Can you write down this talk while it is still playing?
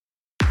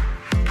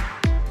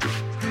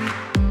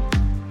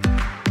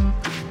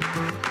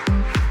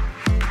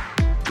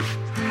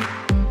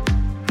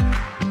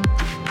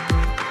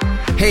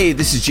Hey,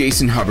 this is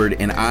Jason Hubbard,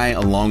 and I,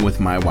 along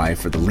with my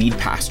wife, are the lead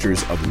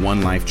pastors of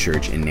One Life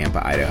Church in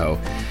Nampa, Idaho.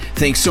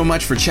 Thanks so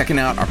much for checking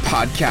out our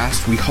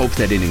podcast. We hope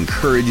that it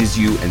encourages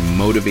you and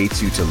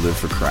motivates you to live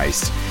for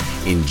Christ.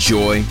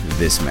 Enjoy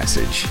this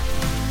message.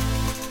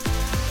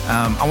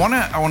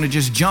 I want to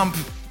just jump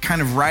kind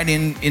of right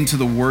into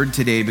the word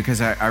today,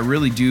 because I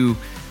really do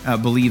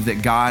believe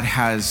that God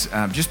has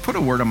just put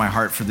a word on my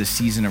heart for this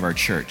season of our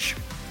church.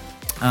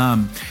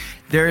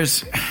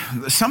 There's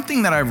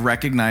something that I've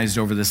recognized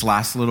over this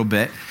last little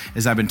bit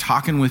as I've been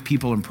talking with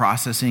people and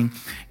processing,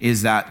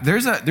 is that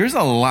there's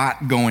a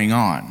lot going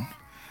on.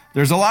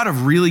 There's a lot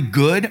of really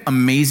good,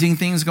 amazing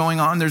things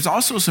going on. There's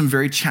also some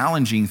very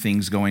challenging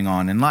things going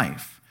on in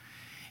life.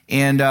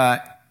 And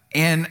I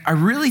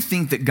really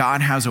think that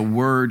God has a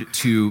word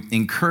to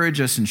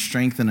encourage us and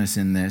strengthen us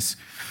in this.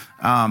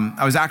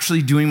 I was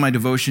actually doing my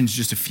devotions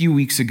just a few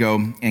weeks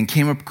ago and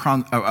came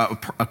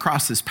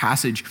across this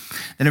passage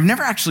that I've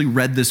never actually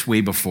read this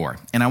way before.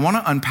 And I want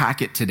to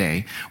unpack it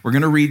today. We're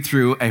going to read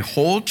through a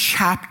whole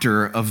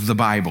chapter of the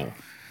Bible.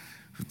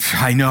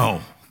 I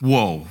know.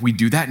 Whoa, we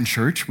do that in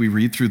church? We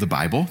read through the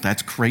Bible?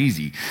 That's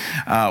crazy.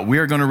 We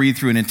are going to read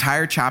through an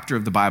entire chapter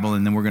of the Bible,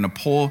 and then we're going to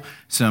pull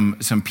some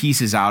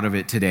pieces out of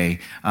it today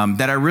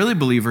that I really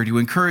believe are to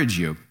encourage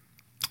you.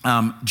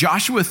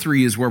 Joshua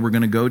 3 is where we're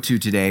going to go to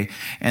today.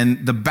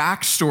 And the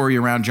backstory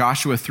around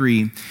Joshua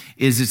 3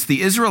 is it's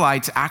the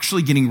Israelites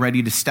actually getting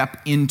ready to step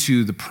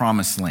into the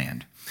promised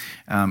land.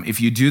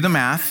 If you do the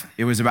math,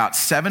 it was about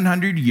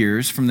 700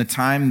 years from the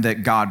time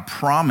that God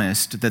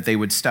promised that they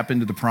would step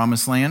into the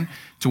promised land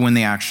to when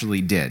they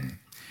actually did.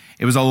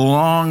 It was a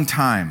long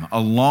time,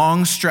 a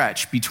long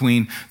stretch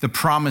between the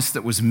promise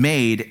that was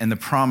made and the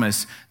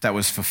promise that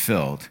was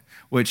fulfilled.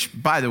 Which,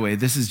 by the way,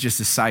 this is just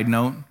a side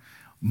note.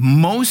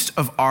 Most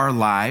of our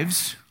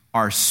lives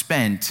are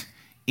spent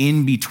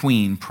in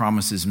between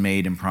promises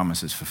made and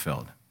promises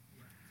fulfilled.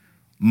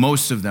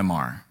 Most of them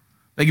are.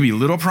 They can be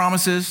little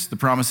promises, the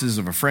promises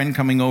of a friend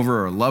coming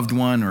over or a loved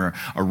one or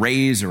a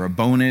raise or a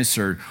bonus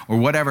or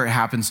whatever it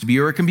happens to be,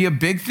 or it can be a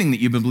big thing that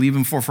you've been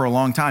believing for a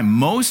long time.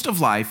 Most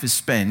of life is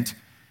spent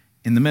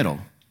in the middle.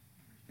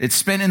 It's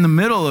spent in the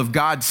middle of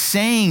God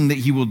saying that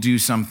he will do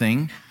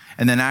something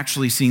and then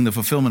actually seeing the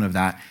fulfillment of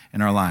that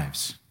in our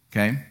lives,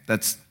 okay?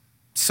 That's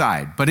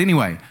side. But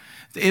anyway,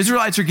 the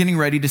Israelites are getting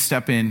ready to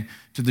step in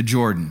to the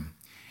Jordan.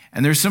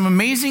 And there's some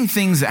amazing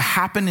things that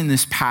happen in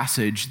this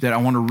passage that I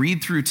want to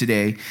read through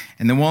today,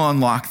 and then we'll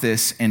unlock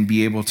this and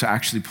be able to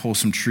actually pull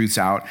some truths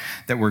out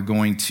that we're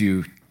going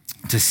to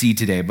see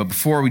today. But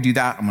before we do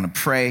that, I'm going to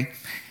pray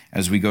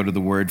as we go to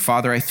the word.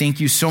 Father, I thank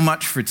you so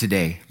much for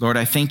today. Lord,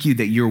 I thank you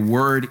that your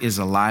word is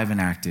alive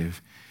and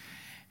active.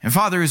 And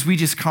Father, as we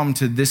just come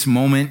to this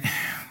moment,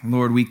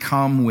 Lord, we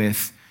come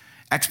with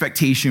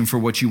expectation for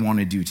what you want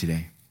to do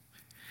today.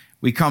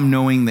 We come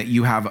knowing that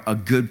you have a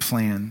good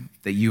plan,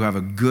 that you have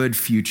a good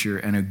future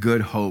and a good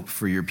hope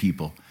for your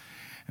people.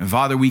 And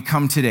Father, we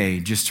come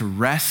today just to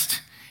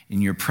rest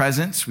in your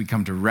presence. We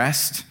come to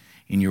rest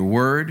in your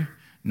word,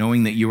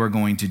 knowing that you are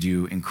going to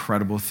do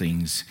incredible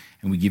things,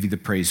 and we give you the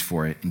praise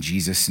for it in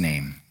Jesus'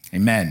 name.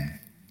 Amen.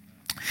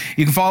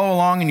 You can follow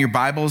along in your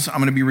Bibles. I'm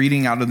going to be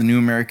reading out of the New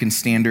American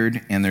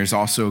Standard, and there's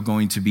also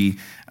going to be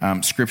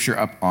scripture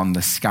up on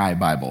the Sky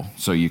Bible,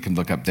 so you can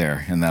look up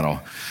there, and that'll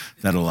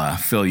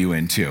fill you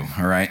in too,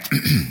 all right?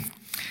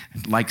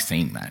 I like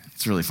saying that.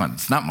 It's really fun.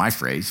 It's not my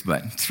phrase,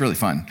 but it's really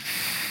fun.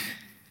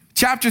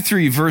 Chapter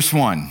 3, verse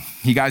 1.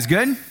 You guys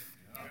good?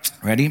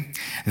 Ready?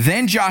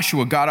 Then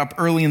Joshua got up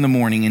early in the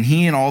morning, and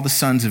he and all the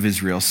sons of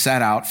Israel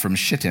set out from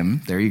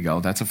Shittim. There you go.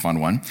 That's a fun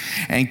one.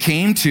 And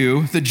came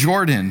to the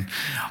Jordan.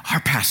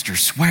 Our pastor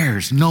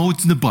swears. No,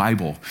 it's in the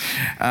Bible.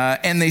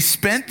 And they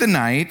spent the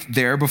night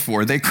there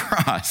before they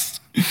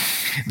crossed.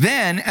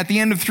 Then, at the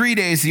end of 3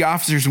 days, the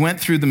officers went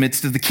through the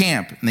midst of the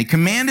camp, and they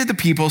commanded the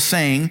people,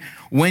 saying,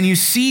 when you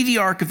see the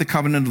ark of the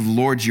covenant of the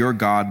Lord your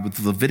God with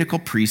the Levitical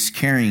priests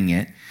carrying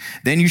it,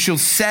 then you shall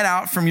set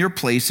out from your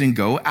place and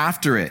go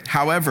after it.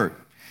 However,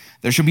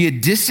 there shall be a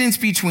distance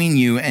between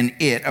you and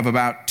it of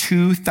about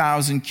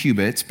 2,000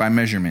 cubits by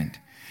measurement.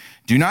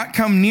 Do not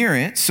come near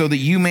it, so that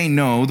you may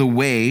know the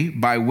way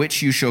by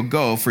which you shall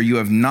go, for you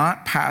have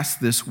not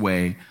passed this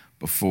way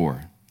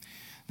before.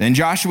 Then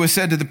Joshua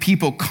said to the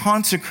people,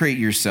 consecrate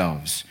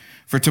yourselves,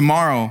 for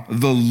tomorrow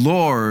the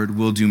Lord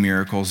will do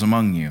miracles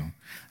among you.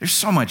 There's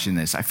so much in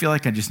this. I feel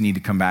like I just need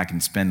to come back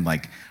and spend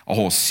like a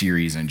whole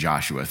series in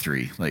Joshua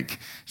 3. Like,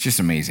 it's just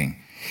amazing.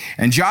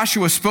 And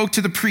Joshua spoke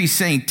to the priests,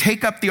 saying,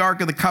 take up the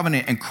ark of the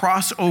covenant and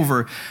cross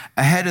over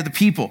ahead of the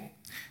people.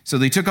 So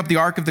they took up the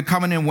ark of the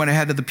covenant and went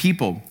ahead of the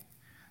people.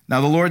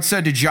 Now the Lord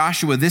said to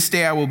Joshua, this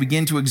day I will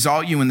begin to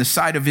exalt you in the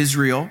sight of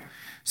Israel,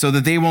 so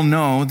that they will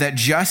know that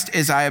just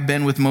as I have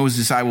been with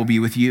Moses, I will be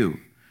with you.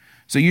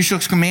 So you shall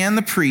command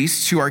the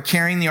priests who are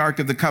carrying the ark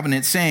of the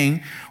covenant,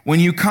 saying,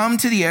 when you come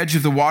to the edge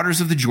of the waters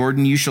of the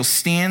Jordan, you shall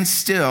stand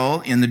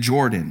still in the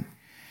Jordan.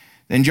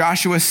 Then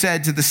Joshua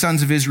said to the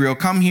sons of Israel,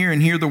 come here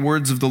and hear the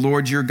words of the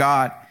Lord your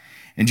God.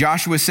 And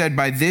Joshua said,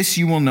 by this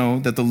you will know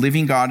that the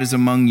living God is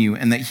among you,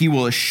 and that he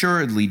will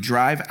assuredly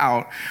drive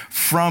out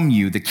from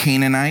you the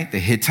Canaanite, the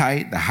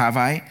Hittite, the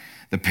Hivite,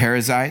 the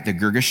Perizzite, the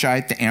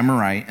Girgashite, the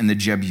Amorite, and the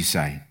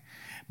Jebusite.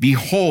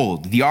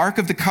 Behold, the ark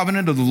of the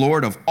covenant of the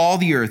Lord of all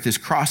the earth is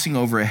crossing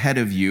over ahead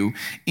of you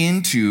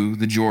into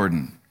the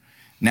Jordan.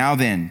 Now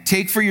then,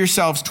 take for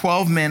yourselves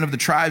 12 men of the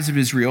tribes of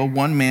Israel,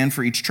 1 man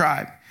for each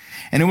tribe.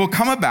 And it will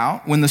come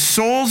about when the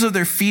soles of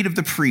their feet of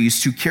the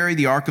priests who carry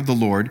the ark of the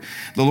Lord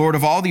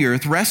of all the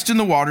earth, rest in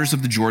the waters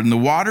of the Jordan, the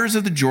waters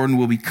of the Jordan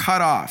will be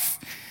cut off.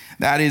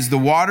 That is, the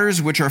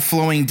waters which are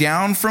flowing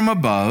down from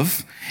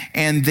above,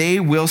 and they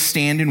will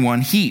stand in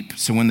one heap.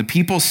 So when the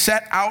people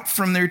set out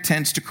from their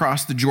tents to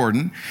cross the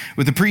Jordan,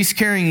 with the priests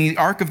carrying the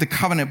ark of the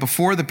covenant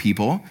before the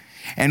people,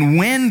 and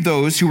when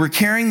those who were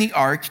carrying the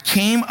ark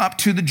came up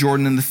to the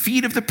Jordan, and the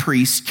feet of the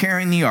priests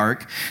carrying the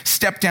ark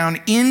stepped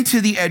down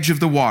into the edge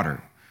of the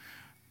water,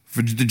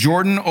 for the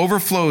Jordan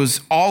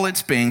overflows all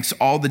its banks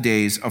all the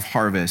days of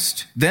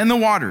harvest. Then the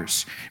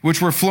waters,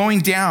 which were flowing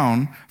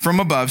down from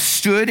above,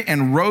 stood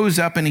and rose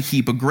up in a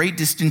heap a great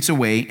distance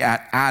away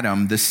at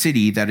Adam, the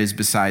city that is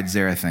beside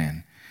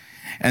Zarethan.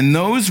 And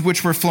those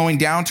which were flowing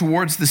down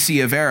towards the sea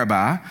of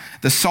Arabah,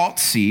 the salt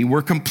sea,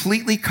 were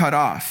completely cut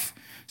off.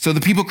 So the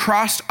people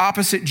crossed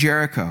opposite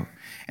Jericho.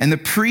 And the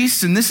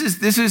priests, and this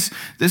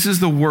is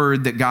the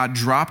word that God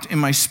dropped in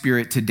my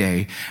spirit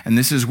today, and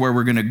this is where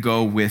we're going to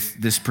go with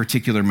this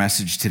particular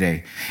message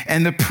today.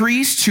 And the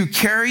priests who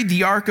carried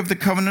the ark of the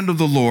covenant of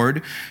the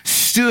Lord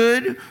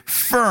stood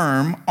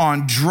firm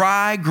on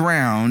dry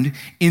ground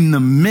in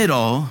the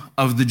middle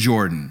of the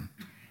Jordan,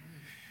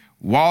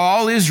 while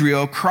all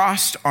Israel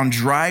crossed on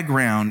dry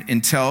ground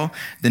until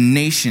the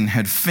nation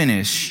had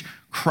finished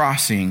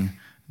crossing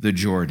the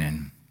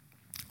Jordan.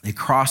 They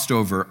crossed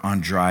over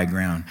on dry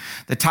ground.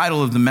 The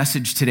title of the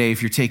message today,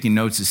 if you're taking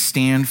notes, is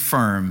Stand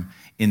Firm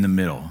in the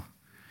Middle.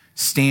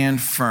 Stand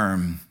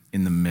firm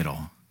in the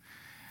middle.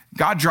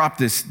 God dropped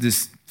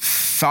this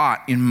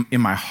thought in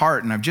my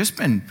heart, and I've just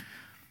been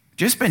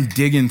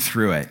digging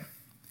through it.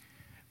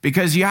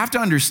 Because you have to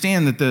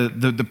understand that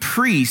the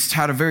priests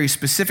had a very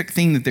specific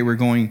thing that they were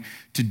going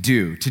to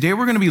do. Today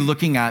we're going to be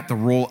looking at the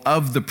role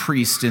of the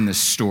priest in this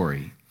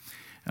story.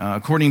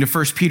 According to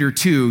 1 Peter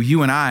 2,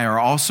 you and I are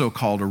also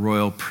called a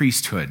royal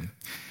priesthood.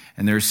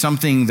 And there's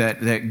something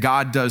that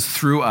God does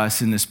through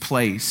us in this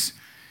place.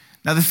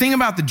 Now, the thing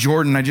about the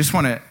Jordan,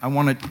 I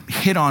want to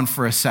hit on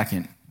for a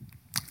second.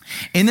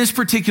 In this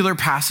particular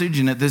passage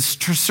and at this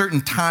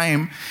certain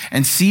time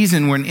and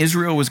season when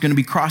Israel was going to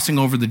be crossing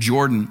over the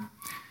Jordan,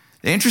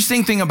 the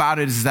interesting thing about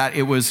it is that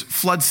it was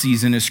flood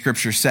season, as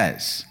Scripture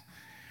says,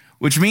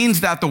 which means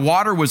that the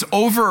water was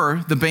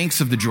over the banks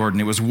of the Jordan.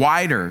 It was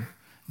wider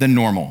than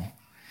normal.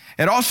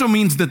 It also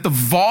means that the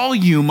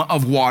volume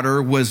of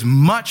water was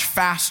much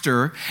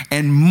faster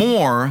and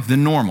more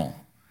than normal.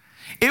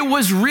 It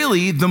was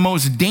really the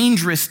most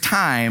dangerous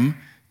time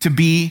to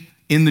be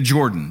in the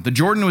Jordan. The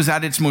Jordan was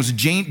at its most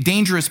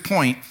dangerous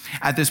point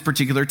at this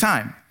particular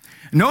time.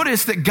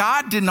 Notice that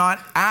God did not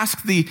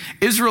ask the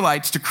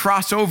Israelites to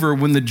cross over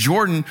when the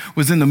Jordan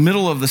was in the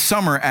middle of the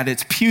summer at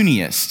its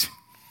puniest.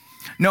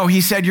 No,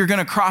 he said, you're going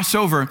to cross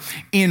over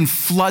in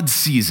flood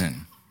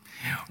season,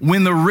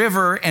 when the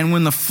river and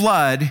when the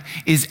flood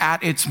is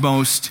at its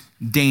most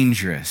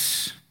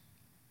dangerous.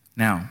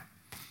 Now,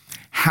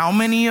 how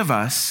many of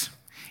us,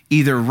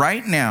 either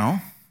right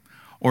now,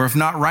 or if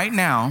not right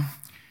now,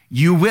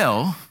 you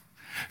will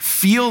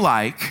feel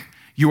like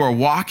you are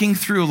walking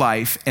through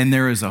life and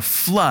there is a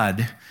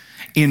flood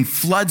in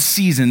flood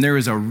season, there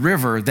is a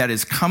river that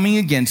is coming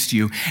against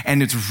you,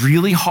 and it's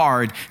really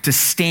hard to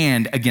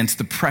stand against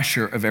the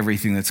pressure of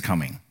everything that's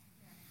coming?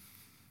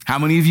 How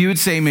many of you would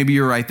say maybe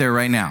you're right there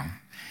right now?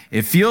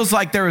 It feels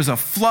like there is a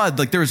flood,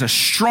 like there is a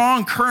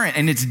strong current,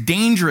 and it's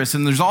dangerous,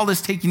 and there's all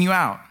this taking you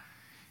out.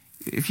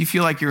 If you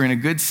feel like you're in a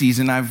good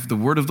season, I have the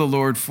word of the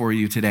Lord for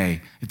you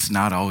today. It's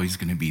not always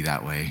going to be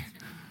that way.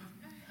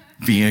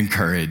 Be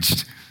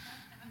encouraged.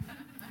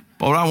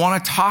 But what I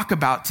want to talk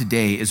about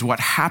today is what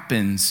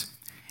happens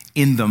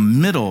in the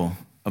middle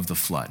of the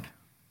flood.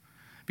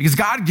 Because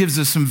God gives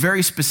us some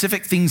very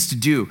specific things to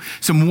do,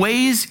 some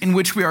ways in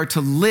which we are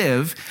to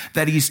live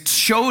that He's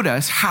showed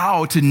us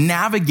how to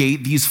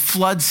navigate these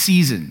flood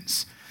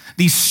seasons,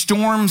 these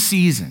storm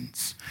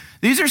seasons.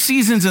 These are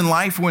seasons in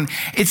life when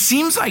it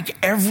seems like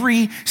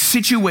every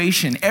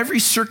situation, every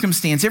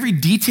circumstance, every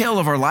detail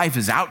of our life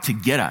is out to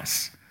get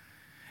us.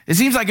 It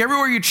seems like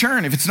everywhere you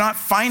turn, if it's not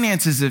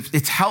finances,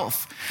 it's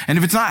health. And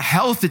if it's not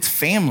health, it's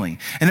family.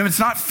 And if it's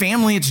not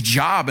family, it's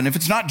job. And if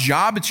it's not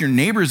job, it's your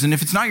neighbors. And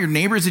if it's not your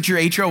neighbors, it's your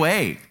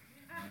HOA.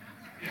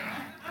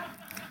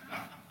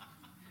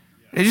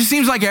 It just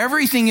seems like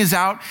everything is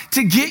out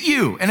to get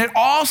you. And it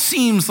all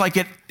seems like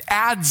it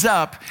adds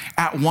up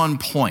at one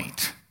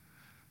point.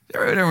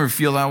 Does anyone ever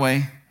feel that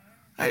way?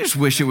 I just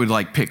wish it would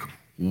pick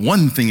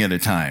one thing at a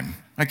time.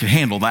 I could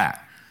handle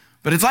that.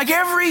 But it's like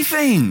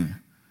everything.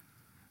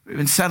 We've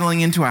been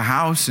settling into a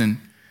house, and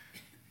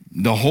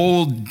the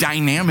whole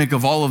dynamic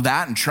of all of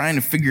that and trying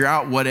to figure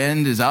out what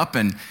end is up.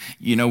 And,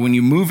 when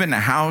you move into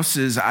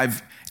houses,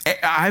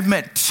 I've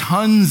met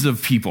tons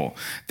of people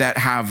that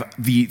have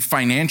the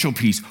financial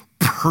piece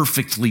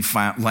perfectly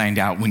lined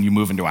out when you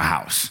move into a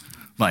house.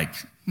 Like,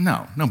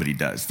 no, nobody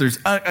does. There's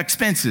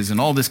expenses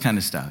and all this kind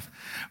of stuff.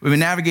 We've been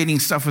navigating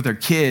stuff with our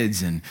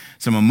kids and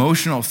some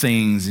emotional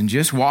things and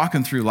just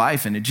walking through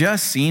life, and it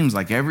just seems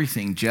like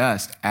everything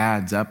just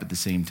adds up at the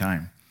same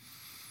time.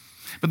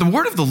 But the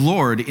word of the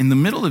Lord in the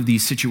middle of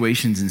these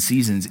situations and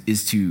seasons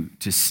is to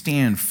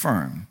stand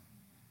firm.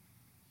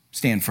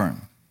 Stand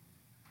firm.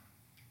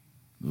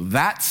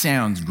 That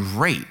sounds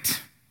great.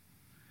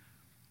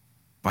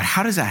 But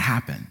how does that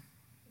happen?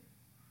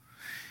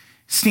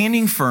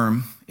 Standing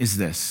firm is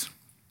this.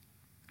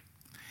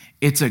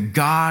 It's a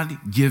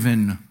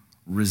God-given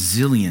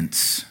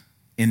resilience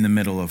in the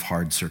middle of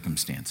hard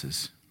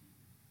circumstances.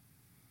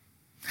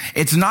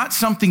 It's not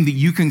something that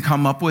you can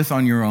come up with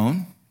on your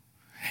own.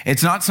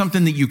 It's not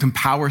something that you can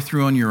power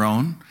through on your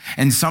own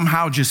and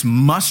somehow just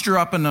muster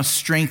up enough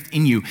strength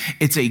in you.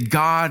 It's a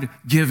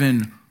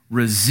God-given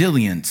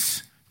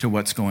resilience to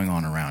what's going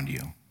on around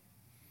you.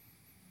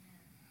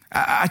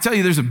 I tell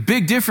you, there's a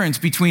big difference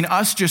between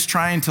us just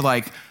trying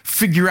to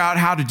figure out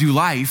how to do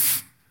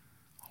life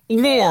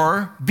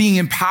or being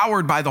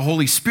empowered by the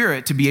Holy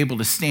Spirit to be able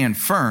to stand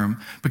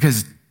firm,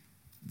 because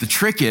the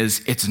trick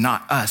is it's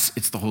not us,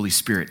 it's the Holy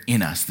Spirit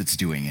in us that's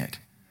doing it.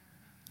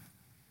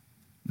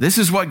 This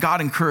is what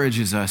God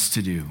encourages us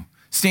to do.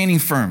 Standing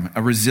firm,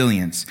 a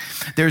resilience.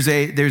 There's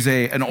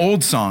an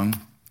old song.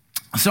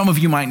 Some of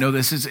you might know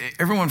this. Is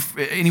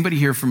anybody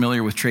here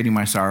familiar with Trading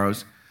My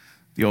Sorrows?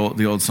 The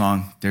old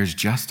song, There's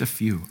Just a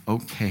Few.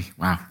 Okay,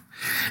 wow.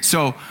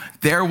 So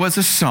there was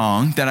a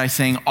song that I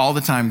sang all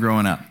the time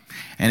growing up.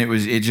 And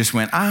it just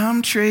went,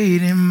 I'm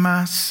trading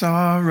my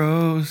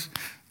sorrows.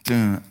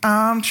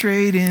 I'm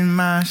trading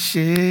my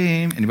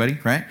shame. Anybody,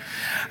 right?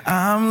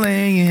 I'm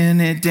laying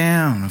it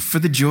down for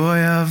the joy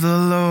of the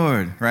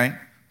Lord, right?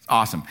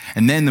 Awesome.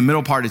 And then the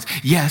middle part is,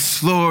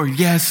 yes, Lord,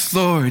 yes,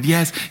 Lord,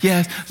 yes,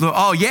 yes, Lord.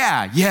 Oh,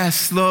 yeah,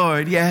 yes,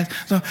 Lord, yes,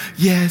 Lord,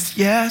 yes,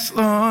 yes,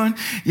 Lord,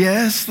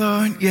 yes,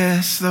 Lord,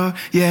 yes, Lord,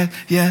 yes,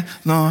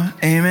 yes, Lord,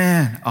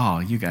 amen. Oh,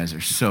 you guys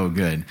are so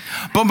good.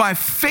 But my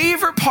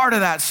favorite part of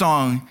that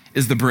song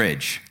is the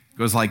bridge. It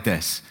goes like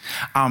this.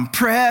 I'm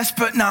pressed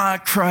but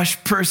not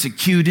crushed,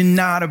 persecuted,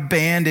 not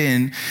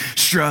abandoned,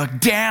 struck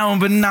down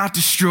but not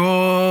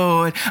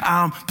destroyed.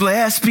 I'm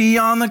blessed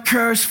beyond the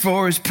curse,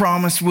 for his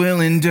promise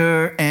will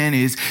endure, and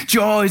his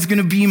joy is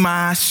gonna be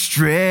my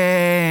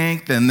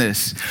strength. And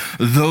this,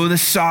 though the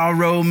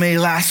sorrow may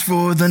last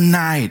for the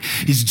night,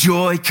 his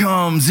joy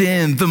comes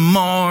in the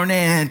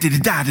morning.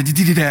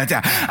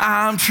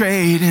 I'm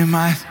trading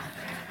my...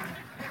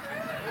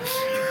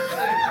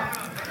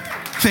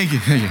 Thank you.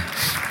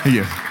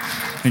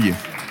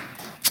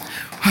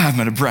 I'm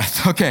out of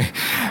breath. Okay.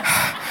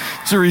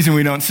 It's the reason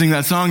we don't sing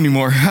that song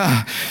anymore.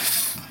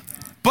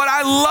 But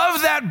I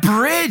love that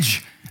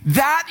bridge.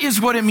 That is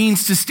what it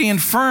means to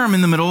stand firm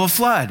in the middle of a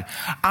flood.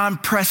 I'm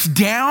pressed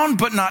down,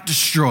 but not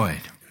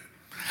destroyed.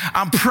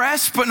 I'm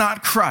pressed, but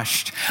not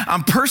crushed.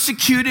 I'm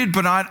persecuted,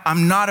 but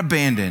I'm not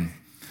abandoned.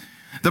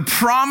 The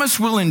promise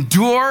will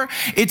endure.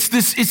 It's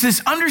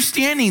this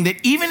understanding that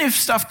even if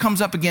stuff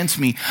comes up against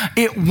me,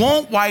 it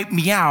won't wipe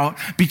me out,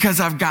 because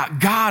I've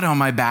got God on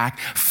my back,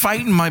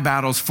 fighting my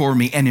battles for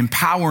me and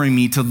empowering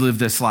me to live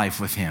this life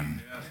with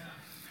him.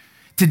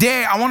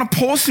 Today, I want to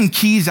pull some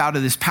keys out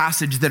of this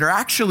passage that are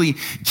actually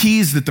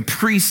keys that the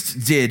priests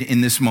did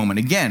in this moment.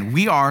 Again,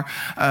 we are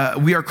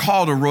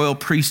called a royal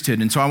priesthood.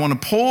 And so I want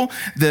to pull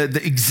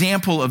the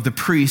example of the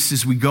priests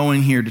as we go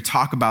in here to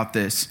talk about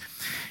this.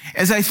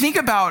 As I think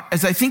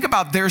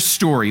about their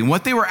story and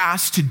what they were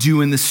asked to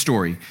do in this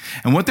story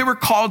and what they were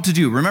called to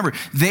do, remember,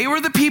 they were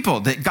the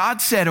people that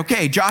God said,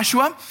 okay,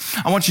 Joshua,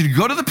 I want you to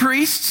go to the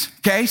priests.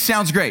 Okay,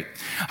 sounds great.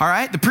 All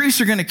right, the priests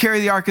are going to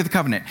carry the Ark of the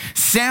Covenant.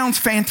 Sounds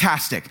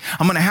fantastic.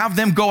 I'm going to have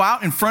them go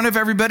out in front of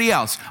everybody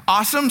else.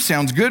 Awesome,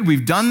 sounds good.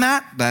 We've done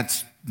that.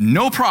 That's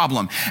no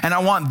problem. And I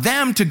want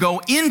them to go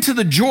into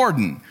the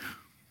Jordan.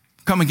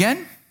 Come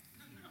again?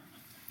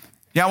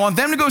 Yeah, I want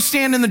them to go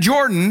stand in the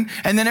Jordan,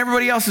 and then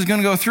everybody else is going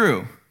to go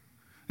through.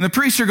 And the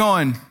priests are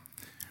going,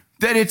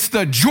 that it's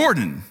the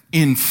Jordan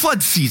in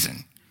flood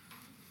season.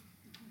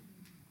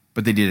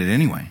 But they did it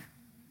anyway.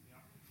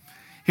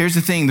 Here's the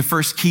thing, the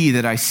first key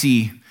that I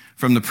see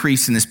from the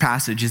priests in this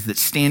passage is that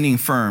standing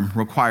firm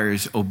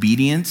requires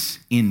obedience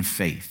in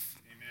faith.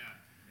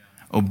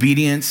 Amen.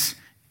 Obedience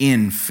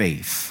in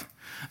faith.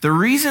 The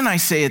reason I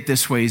say it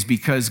this way is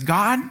because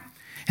God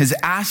has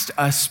asked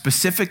us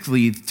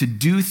specifically to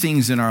do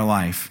things in our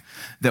life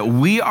that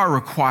we are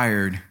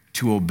required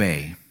to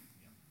obey.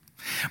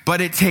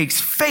 But it takes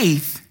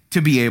faith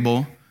to be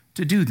able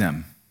to do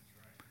them.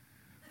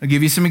 I'll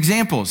give you some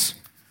examples.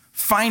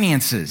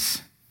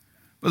 Finances.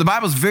 Well, the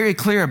Bible is very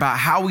clear about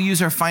how we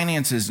use our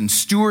finances and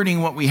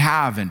stewarding what we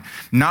have and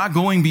not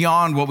going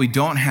beyond what we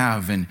don't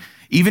have. And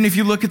Even if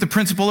you look at the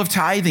principle of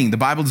tithing, the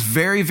Bible is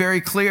very, very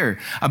clear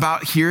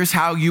about here's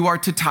how you are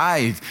to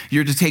tithe.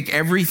 You're to take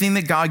everything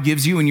that God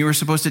gives you, and you are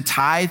supposed to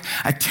tithe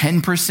a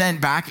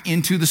 10% back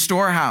into the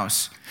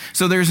storehouse.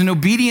 So there's an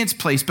obedience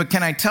place, but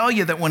can I tell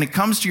you that when it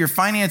comes to your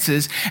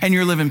finances and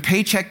you're living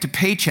paycheck to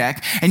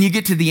paycheck and you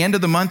get to the end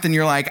of the month and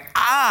you're like,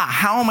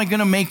 how am I going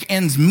to make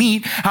ends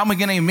meet? How am I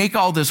going to make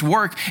all this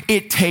work?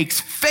 It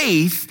takes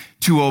faith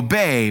to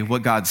obey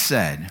what God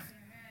said.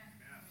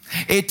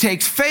 It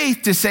takes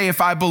faith to say,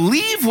 if I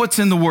believe what's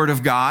in the Word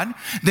of God,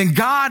 then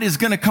God is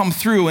going to come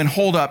through and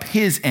hold up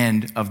his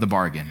end of the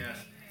bargain.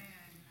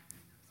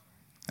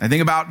 I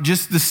think about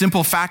just the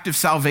simple fact of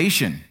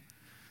salvation.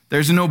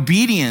 There's an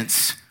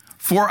obedience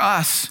for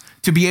us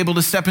to be able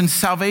to step into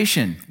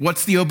salvation.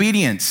 What's the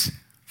obedience?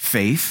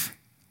 Faith.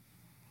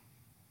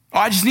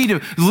 I just need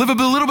to live a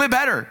little bit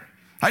better.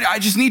 I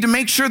just need to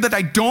make sure that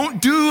I don't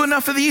do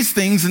enough of these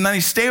things and then I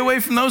stay away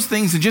from those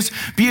things and just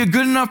be a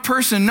good enough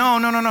person.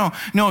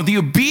 No. The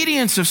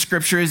obedience of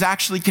Scripture is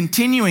actually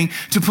continuing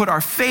to put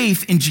our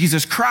faith in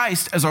Jesus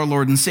Christ as our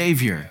Lord and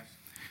Savior.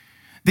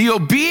 The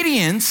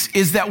obedience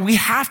is that we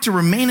have to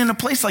remain in a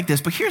place like this.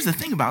 But here's the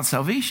thing about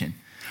salvation.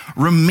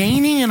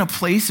 Remaining in a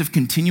place of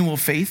continual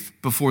faith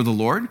before the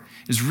Lord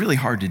is really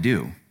hard to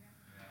do.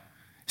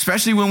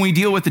 Especially when we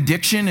deal with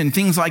addiction and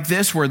things like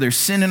this, where there's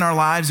sin in our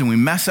lives and we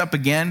mess up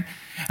again,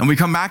 and we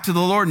come back to the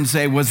Lord and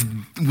say, was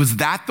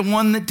that the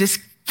one that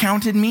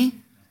discounted me?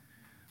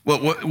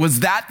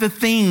 Was that the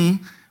thing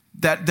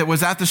that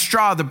was at the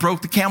straw that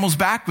broke the camel's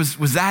back?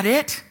 Was that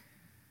it? It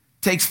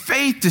takes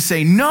faith to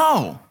say,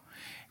 no,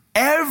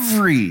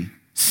 every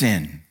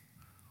sin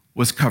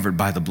was covered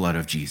by the blood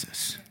of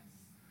Jesus.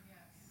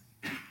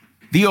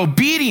 The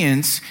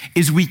obedience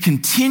is we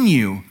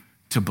continue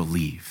to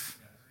believe.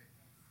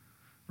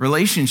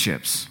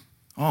 Relationships.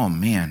 Oh,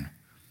 man.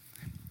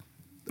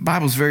 The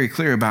Bible's very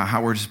clear about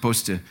how we're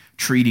supposed to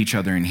treat each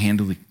other and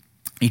handle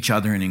each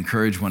other and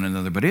encourage one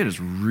another, but it is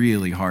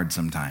really hard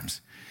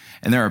sometimes.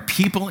 And there are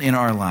people in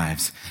our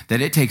lives that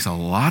it takes a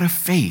lot of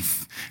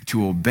faith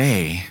to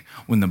obey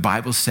when the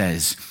Bible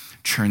says,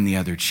 turn the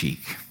other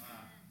cheek.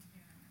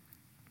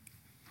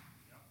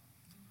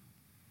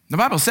 The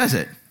Bible says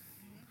it.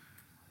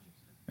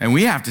 And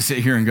we have to sit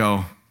here and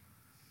go,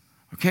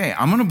 okay,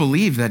 I'm going to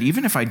believe that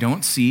even if I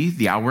don't see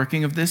the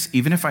outworking of this,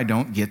 even if I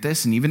don't get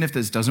this, and even if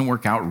this doesn't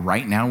work out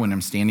right now when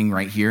I'm standing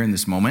right here in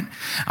this moment,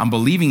 I'm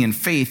believing in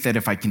faith that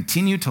if I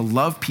continue to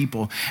love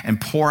people and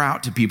pour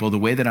out to people the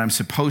way that I'm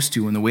supposed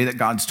to and the way that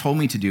God's told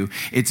me to do,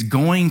 it's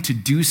going to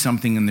do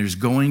something and there's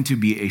going to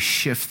be a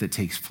shift that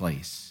takes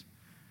place.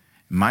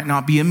 It might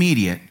not be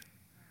immediate,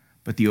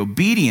 but the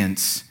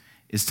obedience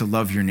is to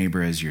love your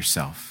neighbor as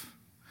yourself.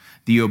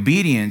 The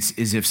obedience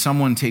is if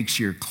someone takes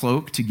your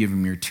cloak to give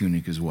them your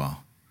tunic as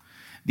well.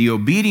 The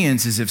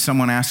obedience is if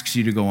someone asks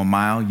you to go a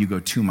mile, you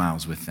go 2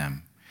 miles with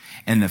them.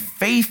 And the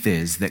faith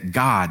is that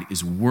God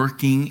is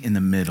working in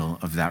the middle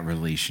of that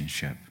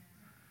relationship.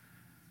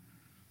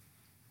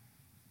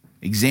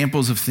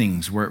 Examples of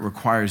things where it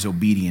requires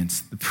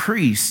obedience. The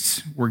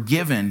priests were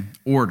given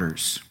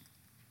orders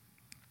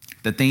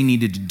that they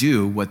needed to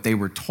do what they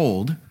were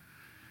told.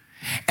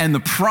 And the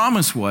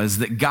promise was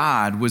that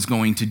God was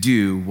going to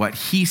do what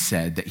he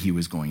said that he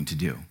was going to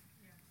do.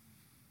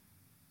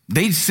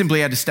 They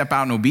simply had to step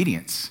out in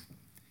obedience.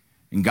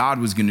 And God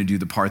was going to do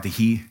the part that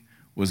he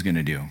was going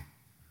to do.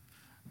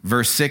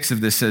 Verse 6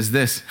 of this says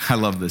this. I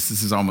love this.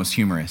 This is almost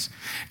humorous.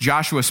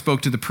 Joshua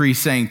spoke to the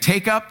priests saying,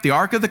 take up the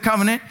Ark of the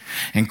Covenant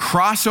and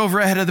cross over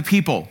ahead of the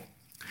people.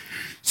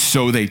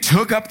 So they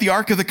took up the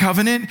Ark of the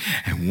Covenant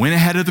and went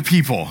ahead of the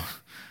people.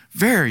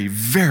 Very,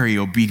 very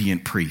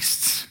obedient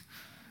priests.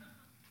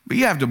 But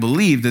you have to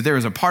believe that there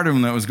was a part of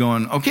them that was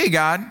going, okay,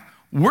 God,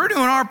 we're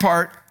doing our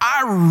part.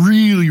 I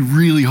really,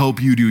 really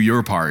hope you do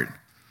your part.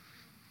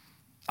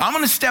 I'm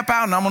going to step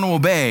out and I'm going to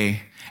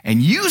obey. And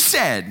you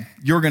said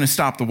you're going to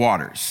stop the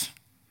waters.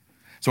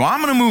 So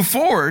I'm going to move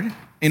forward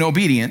in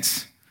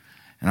obedience.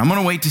 And I'm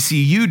going to wait to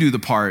see you do the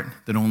part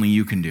that only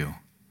you can do.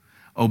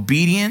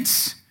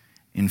 Obedience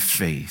in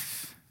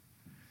faith.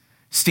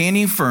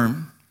 Standing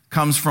firm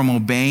comes from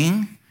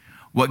obeying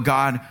what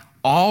God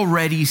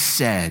already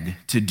said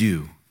to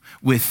do,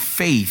 with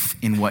faith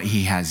in what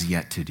he has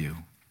yet to do.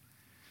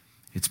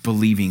 It's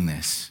believing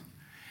this.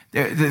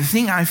 The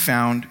thing I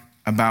found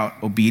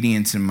about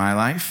obedience in my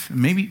life,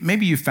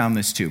 maybe you found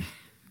this too.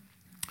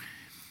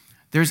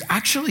 There's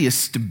actually a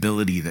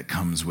stability that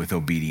comes with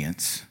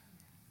obedience.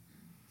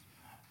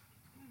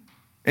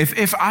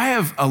 If I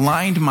have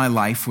aligned my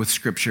life with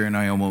Scripture and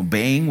I am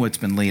obeying what's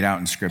been laid out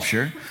in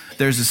Scripture,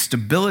 there's a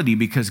stability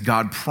because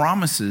God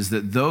promises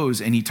that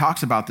those, and he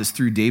talks about this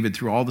through David,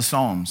 through all the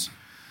Psalms,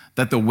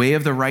 that the way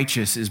of the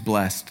righteous is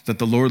blessed, that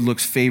the Lord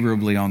looks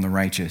favorably on the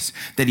righteous,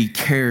 that he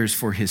cares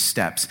for his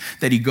steps,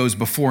 that he goes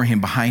before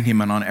him, behind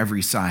him, and on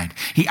every side.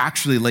 He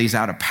actually lays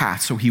out a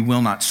path so he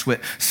will not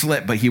slip,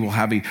 but he will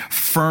have a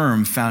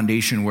firm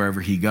foundation wherever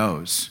he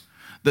goes.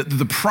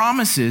 The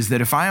promise is that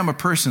if I am a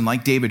person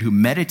like David who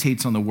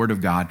meditates on the word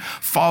of God,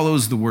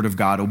 follows the word of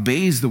God,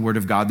 obeys the word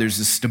of God, there's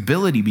a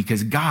stability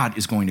because God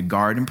is going to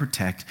guard and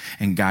protect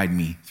and guide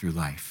me through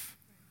life.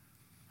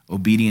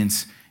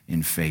 Obedience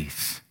in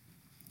faith.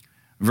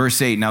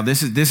 Verse 8, now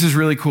this is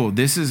really cool.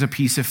 This is a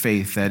piece of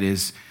faith that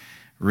is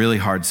really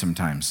hard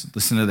sometimes.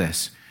 Listen to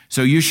this.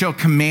 So you shall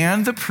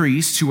command the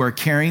priests who are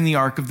carrying the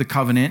ark of the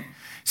covenant,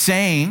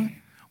 saying,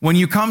 when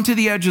you come to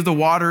the edge of the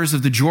waters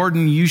of the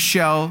Jordan, you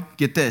shall,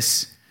 get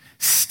this,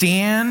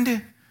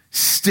 stand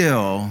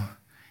still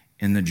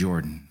in the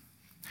Jordan.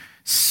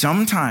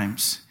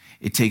 Sometimes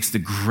it takes the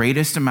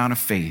greatest amount of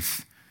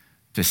faith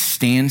to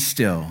stand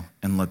still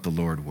and let the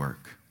Lord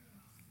work.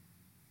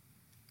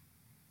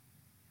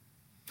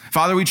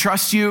 Father, we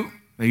trust you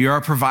that you're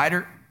our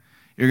provider.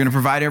 You're going to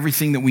provide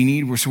everything that we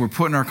need. So we're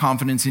putting our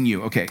confidence in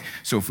you. Okay,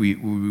 so if we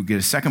get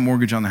a second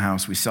mortgage on the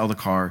house, we sell the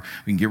car,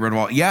 we can get rid of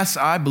all. Yes,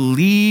 I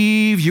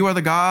believe you are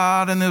the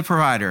God and the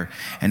provider.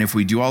 And if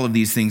we do all of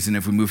these things, and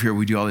if we move here,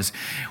 we do all this.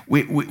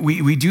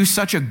 We do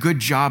such a good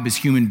job as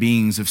human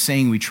beings of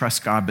saying we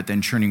trust God, but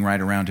then turning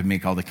right around to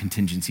make all the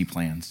contingency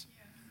plans.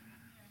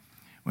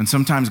 When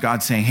sometimes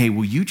God's saying, hey,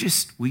 will you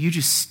just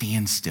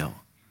stand still?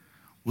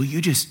 Will you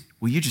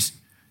just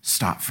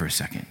stop for a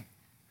second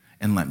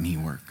and let me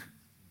work?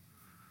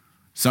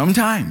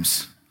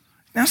 Sometimes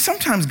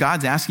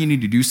God's asking you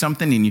to do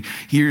something and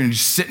you're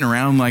just sitting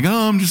around like,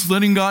 oh, I'm just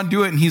letting God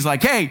do it. And he's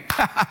like, hey,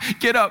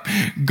 get up,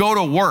 go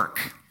to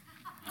work,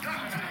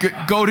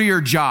 go to your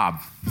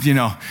job. You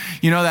know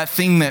that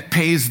thing that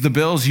pays the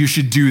bills, you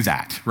should do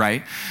that,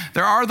 right?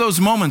 There are those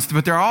moments,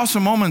 but there are also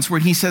moments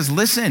where he says,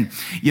 listen,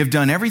 you've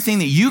done everything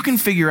that you can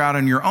figure out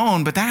on your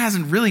own, but that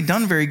hasn't really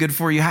done very good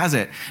for you, has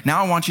it?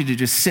 Now I want you to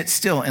just sit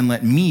still and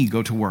let me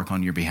go to work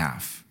on your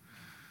behalf.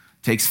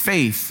 It takes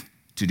faith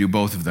to do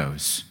both of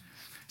those.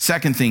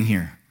 Second thing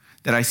here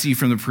that I see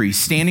from the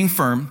priest, standing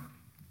firm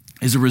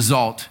is a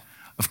result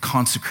of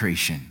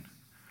consecration.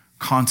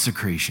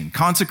 Consecration.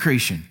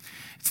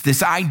 It's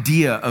this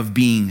idea of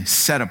being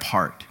set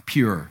apart,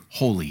 pure,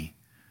 holy.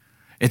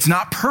 It's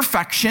not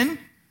perfection,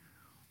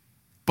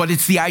 but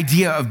it's the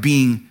idea of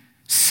being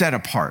set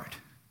apart.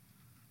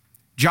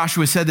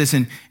 Joshua said this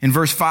in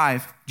verse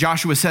 5.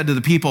 Joshua said to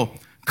the people,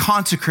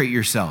 consecrate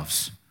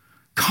yourselves.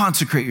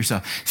 Consecrate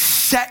yourself.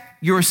 Set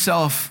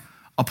yourself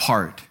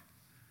apart.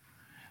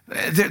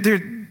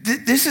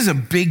 This is a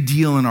big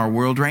deal in our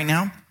world right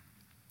now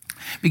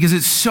because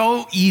it's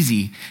so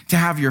easy to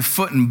have your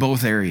foot in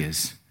both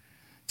areas.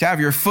 To have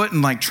your foot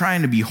in like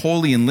trying to be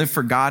holy and live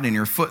for God and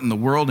your foot in the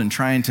world and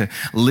trying to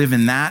live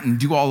in that and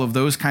do all of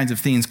those kinds of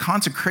things.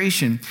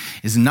 Consecration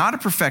is not a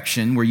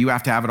perfection where you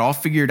have to have it all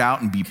figured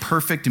out and be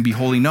perfect and be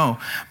holy. No,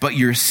 but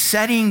you're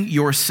setting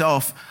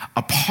yourself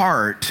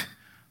apart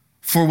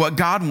for what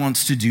God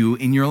wants to do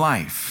in your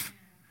life.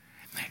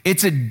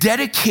 It's a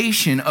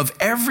dedication of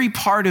every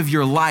part of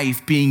your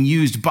life being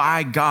used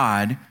by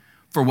God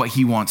for what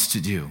he wants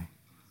to do.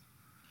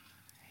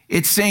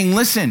 It's saying,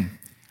 listen,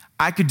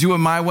 I could do it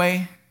my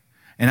way,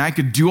 and I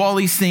could do all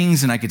these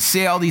things, and I could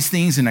say all these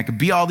things, and I could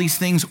be all these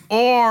things,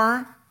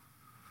 or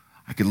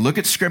I could look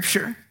at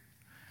Scripture,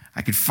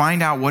 I could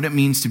find out what it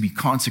means to be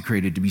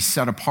consecrated, to be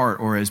set apart,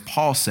 or as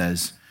Paul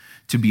says,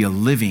 to be a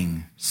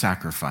living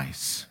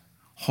sacrifice,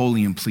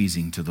 holy and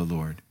pleasing to the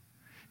Lord.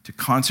 To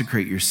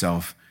consecrate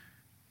yourself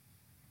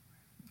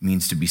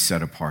means to be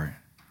set apart.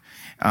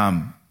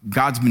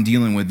 God's been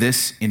dealing with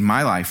this in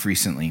my life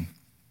recently.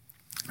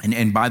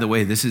 And by the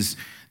way, this is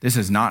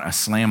not a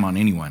slam on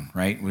anyone,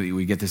 right?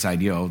 We get this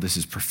idea, oh, this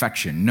is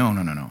perfection.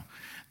 No.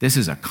 This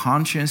is a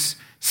conscious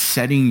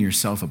setting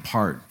yourself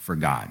apart for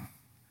God,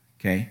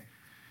 okay?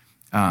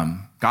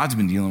 God's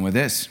been dealing with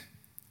this.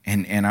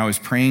 And I was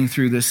praying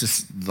through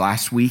this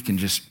last week and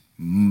just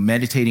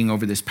meditating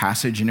over this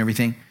passage and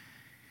everything.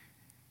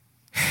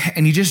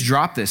 And he just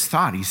dropped this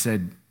thought. He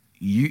said,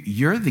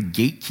 you're the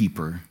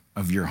gatekeeper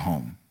of your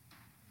home.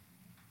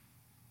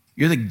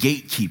 You're the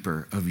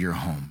gatekeeper of your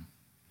home.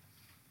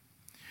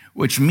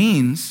 Which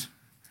means,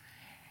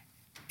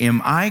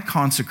 am I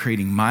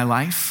consecrating my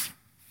life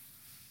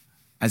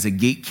as a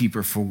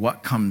gatekeeper for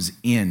what comes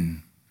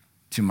in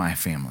to my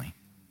family?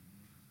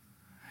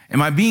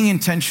 Am I being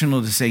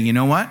intentional to say, you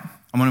know what?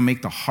 I'm going to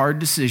make the hard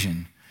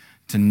decision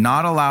to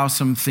not allow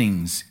some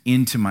things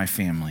into my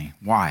family.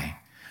 Why?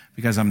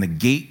 Because I'm the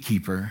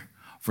gatekeeper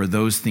for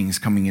those things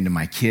coming into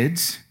my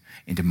kids,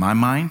 into my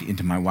mind,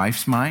 into my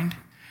wife's mind,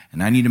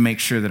 and I need to make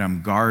sure that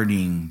I'm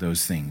guarding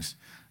those things.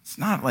 It's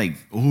not like,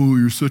 oh,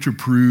 you're such a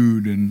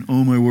prude and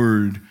oh my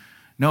word.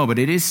 No, but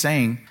it is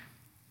saying,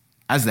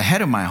 as the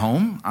head of my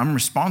home, I'm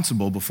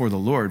responsible before the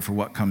Lord for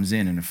what comes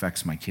in and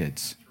affects my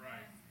kids. That's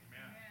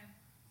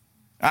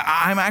right. Amen.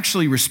 I'm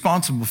actually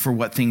responsible for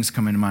what things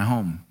come into my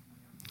home.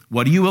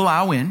 What do you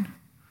allow in?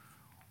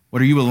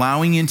 What are you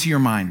allowing into your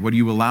mind? What are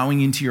you allowing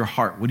into your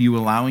heart? What are you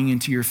allowing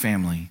into your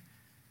family?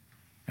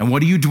 And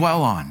what do you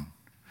dwell on?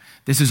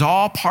 This is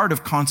all part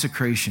of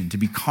consecration. To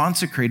be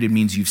consecrated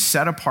means you've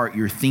set apart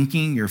your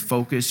thinking, your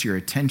focus, your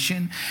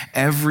attention,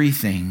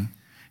 everything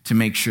to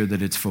make sure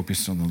that it's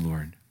focused on the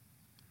Lord.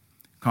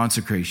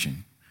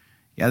 Consecration.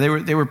 Yeah,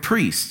 they were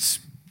priests,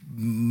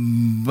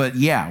 but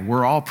yeah,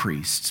 we're all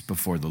priests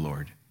before the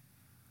Lord.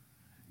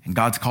 And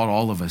God's called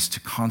all of us to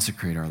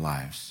consecrate our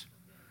lives.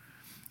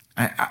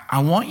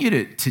 I want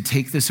you to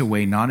take this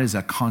away not as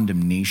a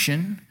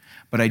condemnation,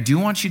 but I do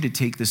want you to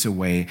take this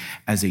away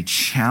as a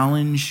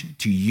challenge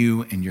to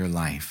you and your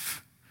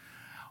life.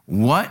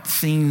 What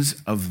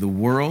things of the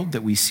world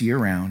that we see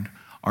around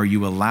are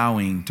you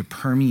allowing to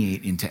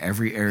permeate into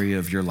every area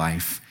of your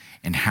life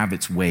and have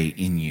its way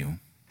in you?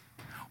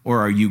 Or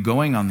are you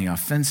going on the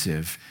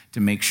offensive to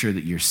make sure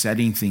that you're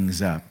setting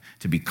things up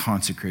to be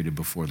consecrated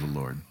before the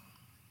Lord?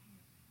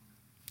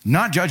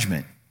 Not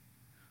judgment,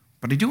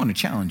 but I do want to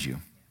challenge you.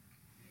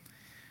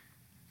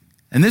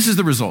 And this is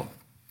the result.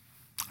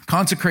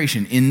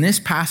 Consecration. In this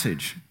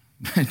passage,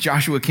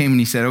 Joshua came and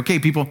he said, okay,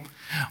 people,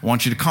 I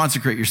want you to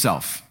consecrate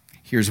yourself.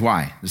 Here's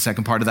why. The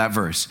second part of that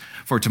verse.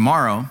 For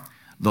tomorrow,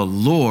 the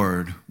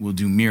Lord will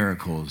do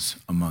miracles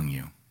among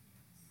you.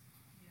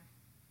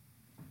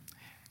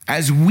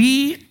 As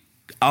we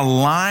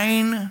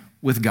align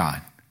with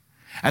God,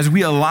 as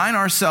we align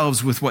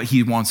ourselves with what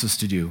he wants us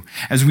to do,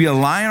 as we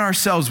align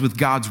ourselves with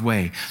God's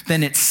way,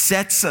 then it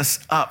sets us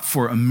up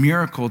for a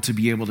miracle to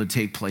be able to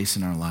take place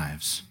in our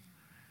lives.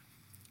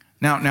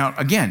 Now,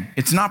 again,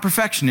 it's not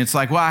perfection. It's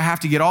like, well, I have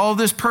to get all of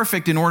this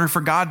perfect in order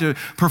for God to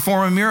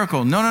perform a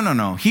miracle.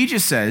 No. He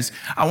just says,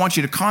 I want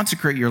you to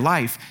consecrate your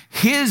life.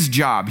 His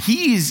job,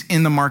 he's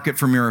in the market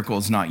for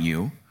miracles, not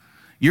you.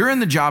 You're in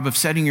the job of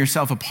setting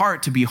yourself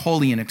apart to be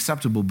holy and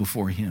acceptable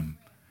before him.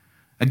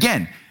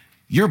 Again,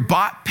 you're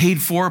bought,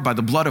 paid for by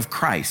the blood of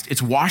Christ.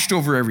 It's washed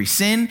over every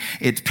sin.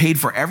 It's paid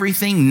for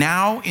everything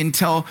now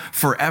until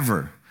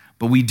forever.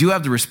 But we do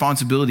have the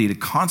responsibility to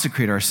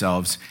consecrate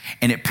ourselves,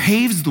 and it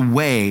paves the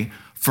way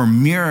for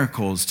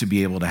miracles to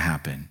be able to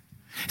happen.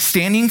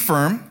 Standing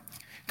firm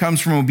comes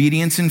from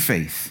obedience and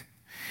faith.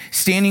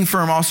 Standing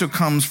firm also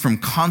comes from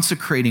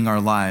consecrating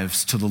our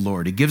lives to the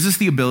Lord. It gives us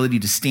the ability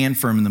to stand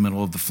firm in the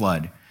middle of the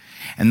flood.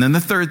 And then the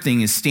third thing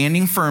is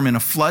standing firm in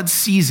a flood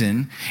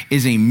season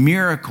is a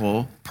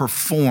miracle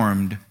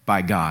performed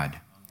by God.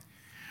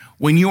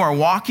 When you are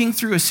walking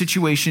through a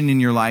situation in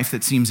your life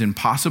that seems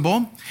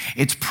impossible,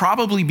 it's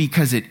probably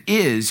because it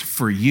is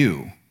for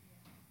you,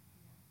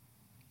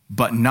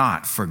 but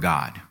not for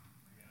God.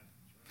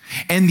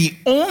 And the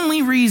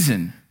only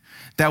reason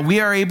that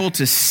we are able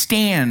to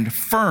stand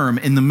firm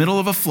in the middle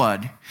of a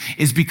flood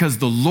is because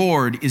the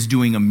Lord is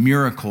doing a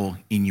miracle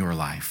in your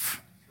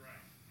life.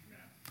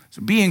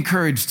 So be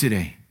encouraged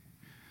today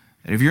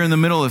that if you're in the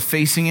middle of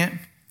facing it,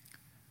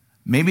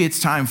 maybe it's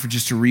time for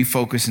just to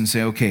refocus and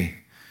say, okay,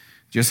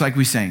 just like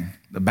we sang,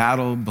 the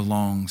battle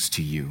belongs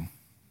to you.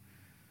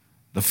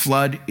 The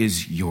flood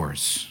is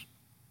yours.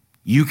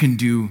 You can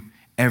do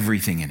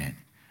everything in it,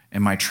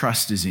 and my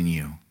trust is in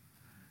you.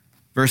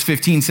 Verse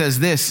 15 says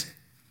this,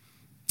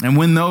 and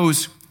when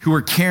those who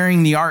were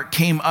carrying the ark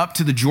came up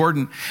to the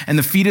Jordan, and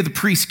the feet of the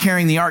priests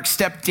carrying the ark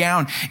stepped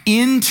down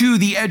into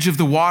the edge of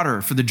the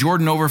water, for the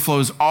Jordan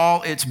overflows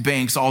all its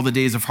banks all the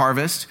days of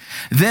harvest.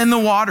 Then the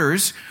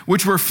waters,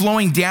 which were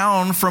flowing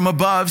down from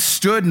above,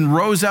 stood and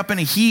rose up in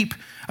a heap,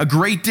 a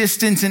great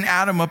distance in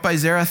Adam up by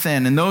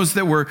Zarethan. And those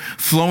that were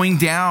flowing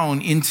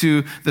down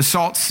into the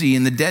Salt Sea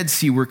and the Dead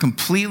Sea were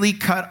completely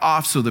cut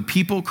off, so the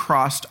people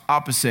crossed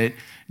opposite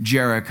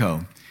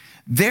Jericho.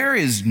 There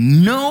is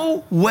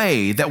no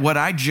way that what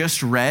I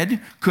just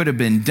read could have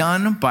been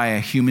done by a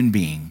human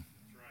being.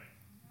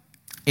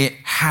 It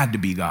had to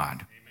be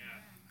God.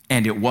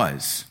 And it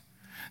was.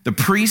 The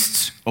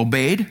priests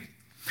obeyed,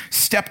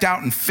 stepped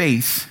out in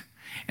faith,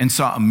 and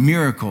saw a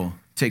miracle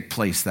take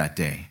place that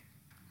day.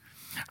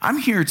 I'm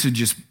here to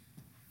just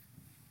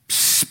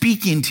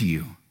speak into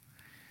you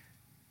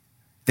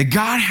that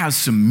God has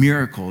some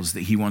miracles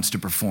that he wants to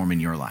perform in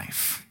your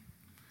life.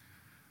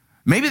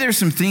 Maybe there's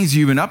some things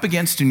you've been up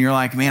against and you're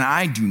like, man,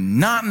 I do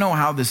not know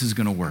how this is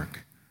going to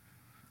work.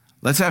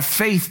 Let's have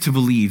faith to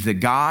believe that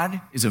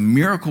God is a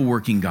miracle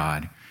working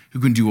God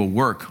who can do a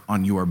work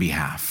on your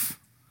behalf.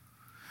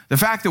 The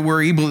fact that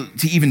we're able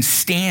to even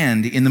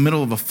stand in the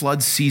middle of a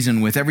flood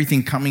season with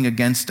everything coming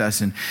against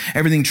us and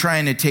everything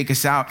trying to take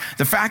us out,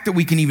 the fact that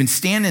we can even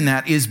stand in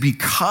that is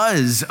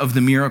because of the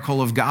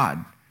miracle of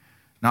God,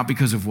 not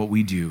because of what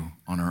we do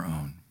on our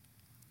own.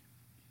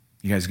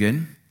 You guys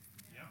good?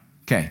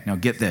 Okay, now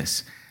get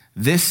this.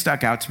 This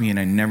stuck out to me and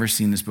I'd never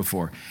seen this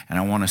before. And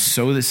I want to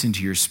sow this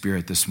into your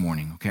spirit this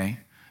morning, okay?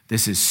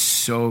 This is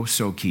so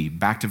key.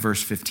 Back to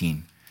verse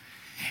 15.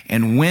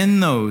 And when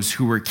those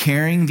who were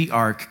carrying the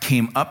ark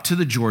came up to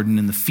the Jordan,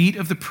 and the feet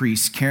of the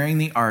priests carrying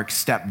the ark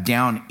stepped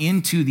down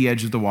into the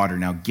edge of the water.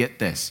 Now get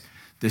this.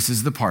 This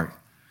is the part.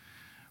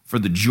 For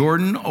the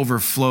Jordan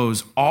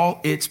overflows all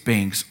its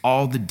banks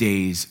all the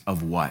days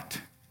of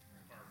what?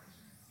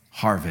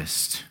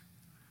 Harvest.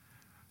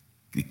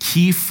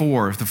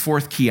 The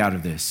fourth key out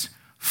of this,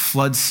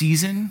 flood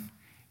season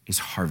is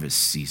harvest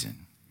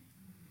season.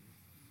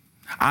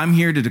 I'm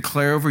here to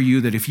declare over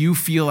you that if you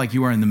feel like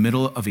you are in the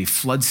middle of a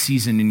flood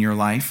season in your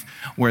life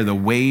where the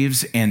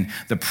waves and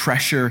the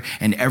pressure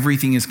and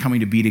everything is coming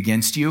to beat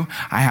against you,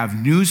 I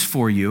have news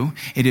for you.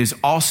 It is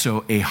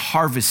also a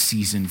harvest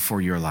season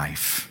for your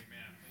life.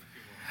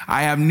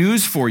 I have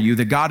news for you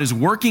that God is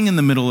working in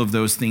the middle of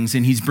those things,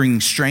 and he's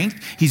bringing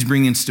strength. He's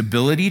bringing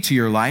stability to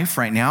your life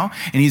right now,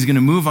 and he's going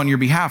to move on your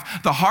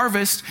behalf. The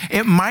harvest,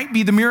 it might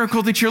be the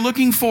miracle that you're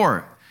looking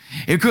for.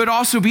 It could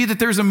also be that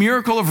there's a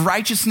miracle of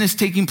righteousness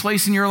taking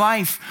place in your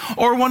life.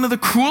 Or one of the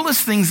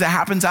coolest things that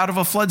happens out of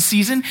a flood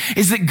season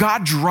is that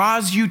God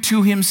draws you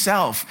to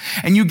himself,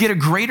 and you get a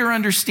greater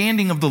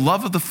understanding of the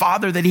love of the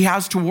Father that he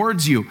has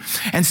towards you.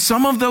 And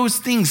some of those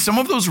things, some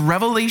of those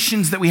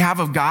revelations that we have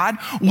of God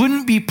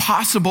wouldn't be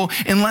possible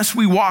unless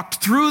we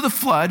walked through the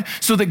flood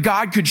so that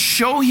God could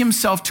show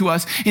himself to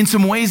us in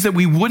some ways that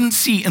we wouldn't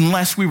see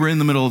unless we were in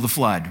the middle of the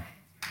flood.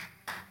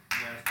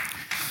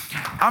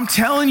 I'm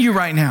telling you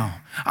right now,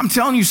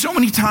 so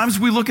many times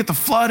we look at the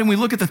flood and we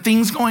look at the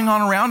things going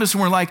on around us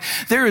and we're like,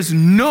 there is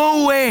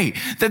no way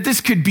that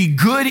this could be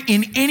good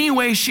in any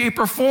way, shape,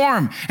 or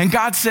form. And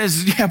God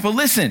says, yeah, but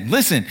listen,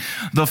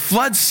 the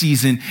flood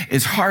season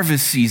is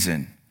harvest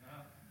season.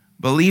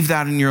 Believe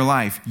that in your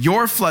life.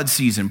 Your flood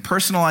season,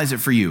 personalize it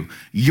for you.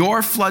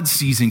 Your flood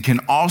season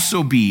can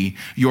also be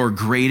your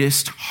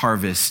greatest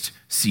harvest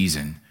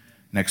season.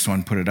 Next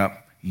one, put it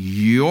up.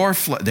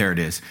 There it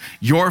is.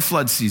 Your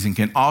flood season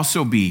can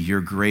also be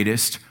your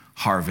greatest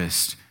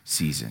harvest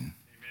season.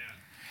 Amen.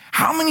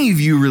 How many of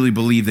you really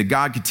believe that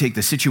God could take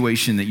the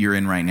situation that you're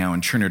in right now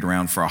and turn it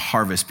around for a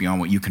harvest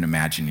beyond what you can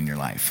imagine in your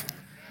life?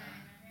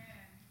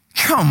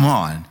 Come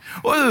on.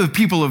 What if the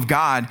people of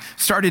God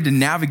started to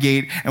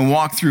navigate and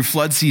walk through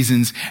flood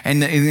seasons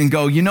and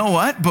go, you know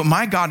what? But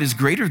my God is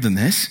greater than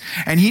this.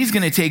 And he's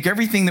going to take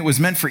everything that was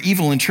meant for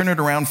evil and turn it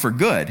around for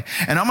good.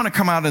 And I'm going to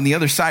come out on the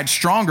other side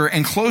stronger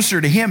and closer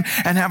to him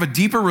and have a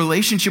deeper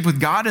relationship with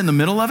God in the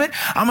middle of it.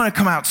 I'm going to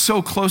come out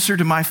so closer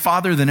to my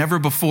Father than ever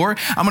before.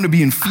 I'm going to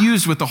be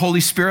infused with the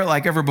Holy Spirit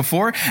like ever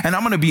before. And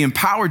I'm going to be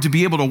empowered to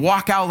be able to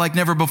walk out like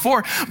never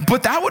before.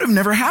 But that would have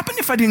never happened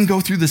if I didn't go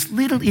through this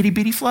little itty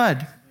bitty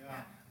flood.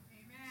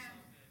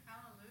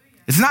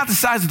 It's not the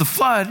size of the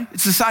flood,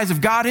 it's the size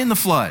of God in the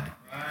flood.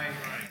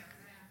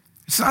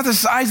 It's not the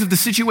size of the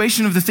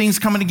situation of the things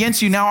coming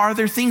against you. Now, are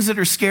there things that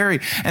are scary?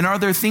 And are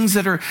there things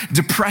that are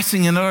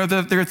depressing? And are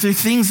there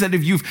things that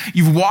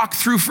you've walked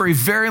through for a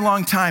very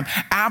long time?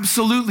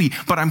 Absolutely.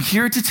 But I'm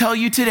here to tell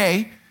you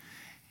today,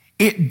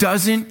 it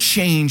doesn't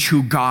change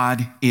who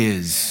God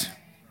is.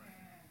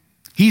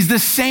 He's the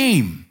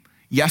same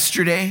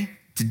yesterday,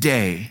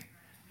 today,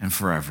 and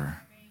forever.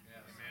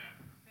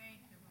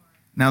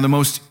 Now, the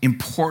most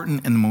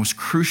important and the most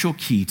crucial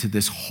key to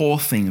this whole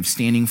thing of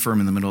standing firm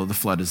in the middle of the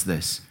flood is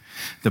this.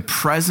 The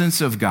presence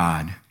of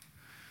God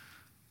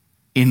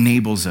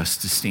enables us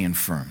to stand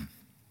firm.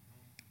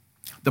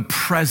 The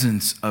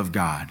presence of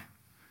God.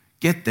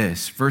 Get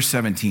this, verse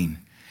 17.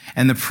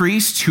 And the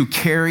priests who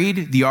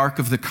carried the ark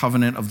of the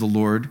covenant of the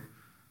Lord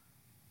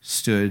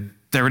stood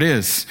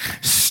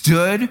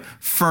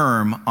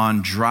firm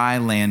on dry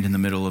land in the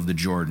middle of the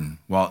Jordan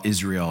while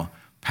Israel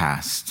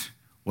passed.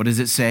 What does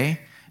it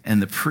say? And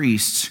the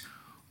priests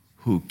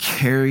who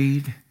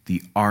carried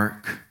the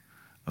ark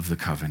of the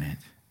covenant.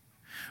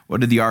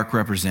 What did the ark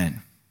represent?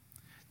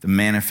 The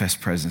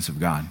manifest presence of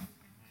God.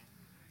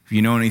 If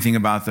you know anything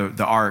about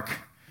the ark,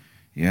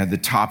 you had the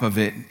top of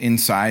it,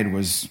 inside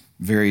was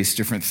various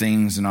different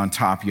things, and on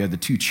top you had the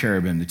two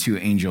cherubim, the two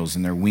angels,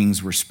 and their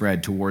wings were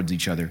spread towards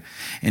each other.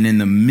 And in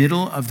the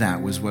middle of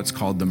that was what's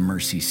called the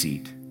mercy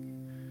seat.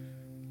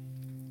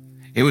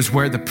 It was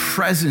where the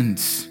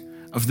presence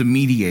of the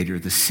mediator,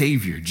 the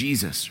Savior,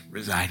 Jesus,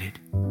 resided.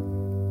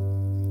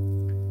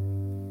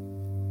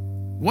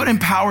 What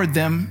empowered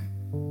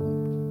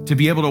them to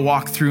be able to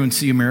walk through and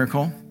see a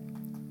miracle?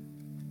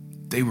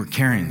 They were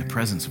carrying the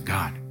presence of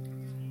God.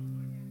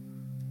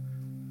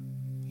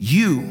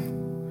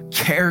 You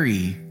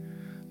carry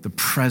the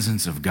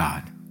presence of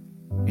God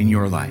in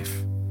your life.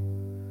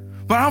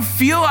 But I don't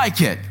feel like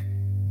it.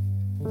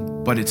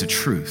 But it's a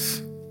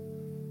truth.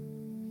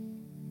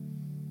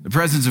 The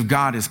presence of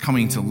God is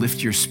coming to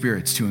lift your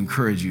spirits, to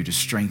encourage you, to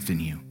strengthen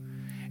you.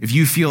 If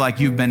you feel like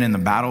you've been in the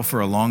battle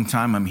for a long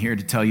time, I'm here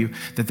to tell you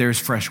that there's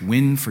fresh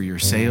wind for your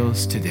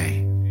sails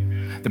today.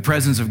 The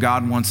presence of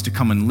God wants to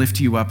come and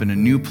lift you up in a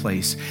new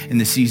place in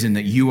the season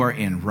that you are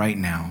in right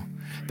now.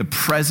 The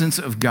presence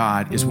of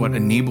God is what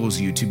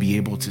enables you to be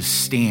able to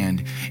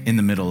stand in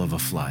the middle of a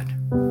flood.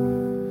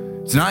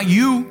 It's not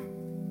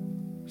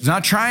you. It's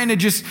not trying to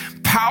just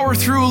power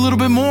through a little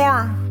bit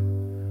more.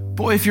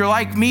 Boy, if you're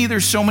like me,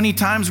 there's so many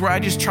times where I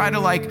just try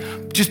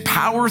to just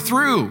power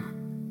through.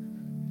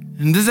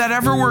 And does that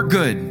ever work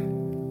good?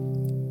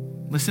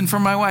 Listen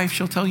from my wife,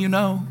 she'll tell you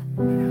no.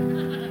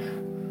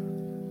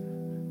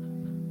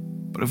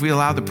 But if we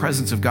allow the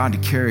presence of God to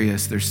carry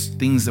us, there's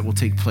things that will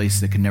take place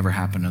that could never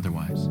happen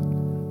otherwise.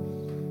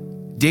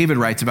 David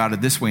writes about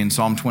it this way in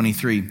Psalm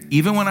 23.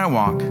 Even when I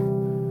walk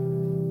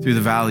through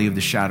the valley of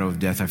the shadow of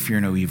death, I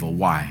fear no evil.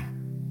 Why?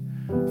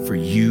 For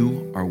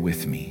you are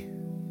with me.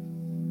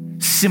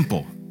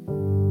 simple.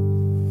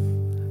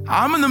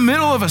 I'm in the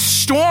middle of a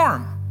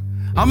storm.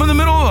 I'm in the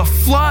middle of a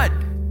flood.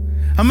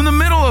 I'm in the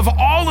middle of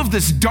all of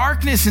this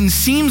darkness and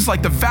seems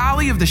like the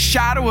valley of the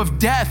shadow of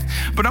death,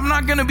 but I'm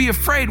not going to be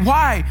afraid.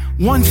 Why?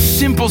 One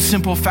simple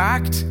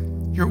fact,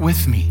 you're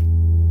with me.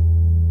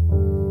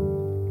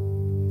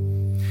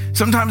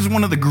 Sometimes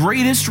one of the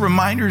greatest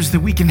reminders that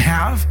we can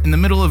have in the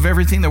middle of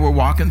everything that we're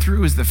walking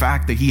through is the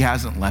fact that he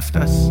hasn't left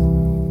us.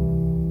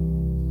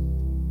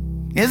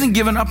 He hasn't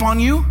given up on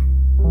you.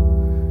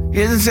 He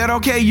hasn't said,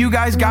 okay, you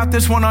guys got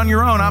this one on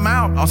your own. I'm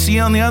out. I'll see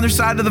you on the other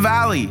side of the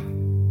valley.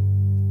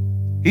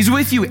 He's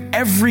with you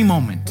every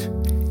moment,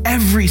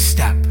 every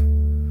step,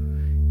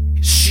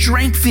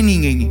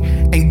 strengthening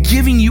and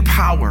giving you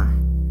power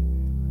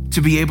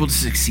to be able to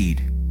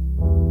succeed.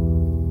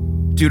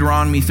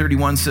 Deuteronomy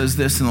 31 says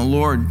this, and the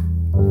Lord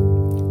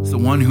is the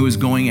one who is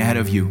going ahead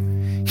of you.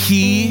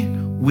 He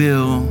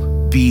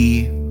will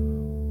be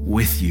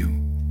with you.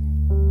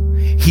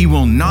 He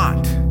will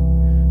not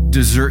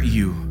desert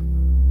you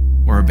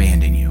or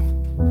abandon you.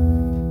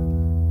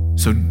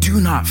 So do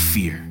not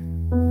fear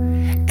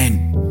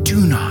and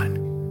do not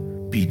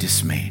be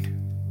dismayed,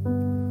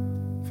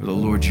 for the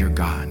Lord your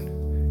God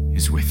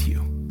is with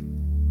you.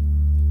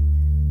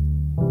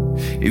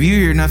 If you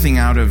hear nothing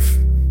out of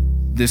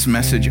this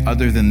message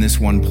other than this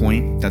one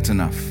point, that's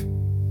enough.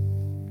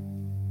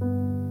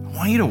 I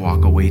want you to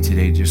walk away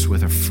today just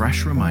with a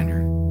fresh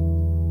reminder.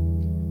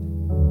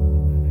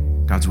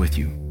 God's with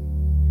you.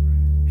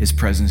 His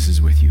presence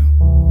is with you.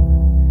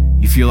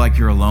 You feel like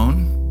you're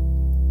alone?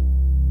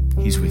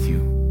 He's with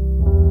you.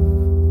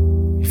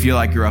 You feel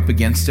like you're up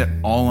against it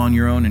all on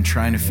your own and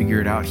trying to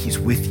figure it out? He's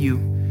with you.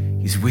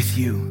 He's with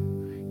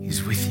you.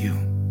 He's with you.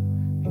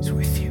 He's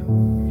with you.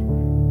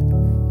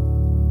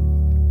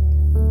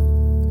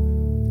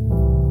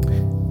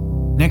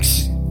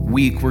 Next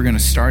week, we're going to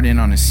start in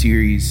on a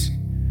series,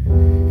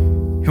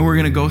 and we're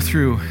going to go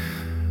through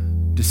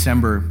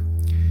December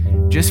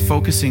just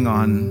focusing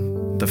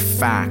on the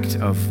fact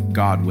of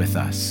God with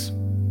us.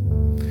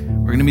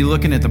 We're going to be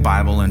looking at the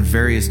Bible in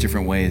various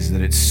different ways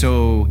that it's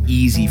so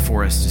easy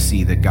for us to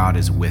see that God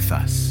is with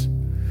us.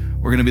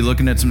 We're going to be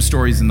looking at some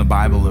stories in the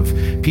Bible of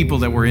people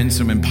that were in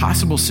some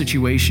impossible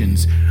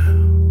situations,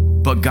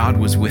 but God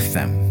was with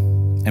them.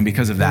 And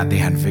because of that, they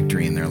had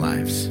victory in their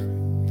lives.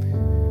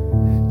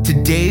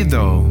 Today,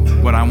 though,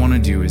 what I want to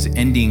do is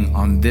ending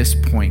on this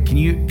point. Can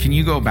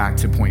you go back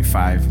to point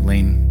 5,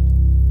 Lane?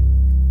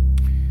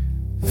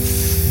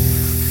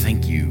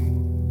 Thank you.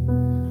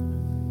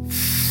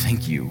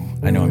 Thank you.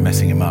 I know I'm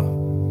messing him up.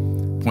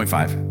 Point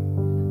 5.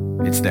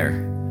 It's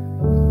there.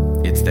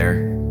 It's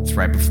there. It's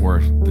right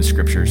before the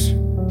scriptures.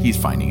 He's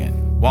finding it.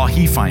 While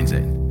he finds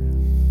it.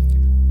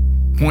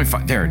 Point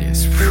 5. There it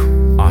is.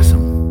 Whew.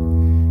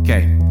 Awesome.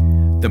 Okay.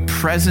 The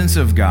presence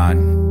of God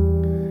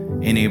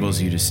enables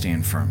you to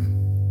stand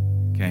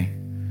firm. Okay?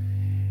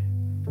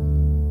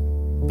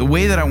 The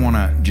way that I want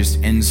to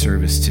just end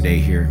service today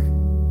here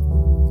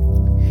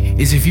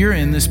is if you're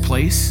in this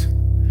place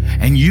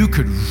and you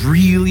could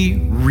really,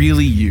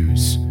 really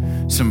use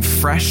some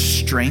fresh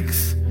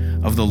strength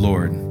of the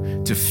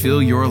Lord to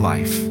fill your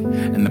life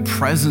and the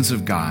presence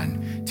of God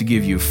to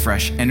give you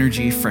fresh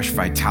energy, fresh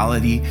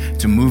vitality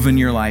to move in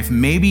your life.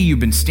 Maybe you've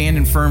been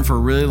standing firm for a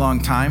really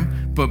long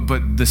time, but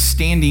the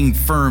standing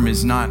firm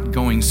is not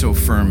going so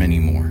firm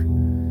anymore.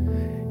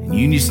 And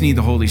you just need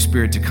the Holy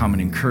Spirit to come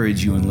and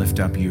encourage you and lift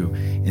up you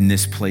in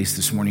this place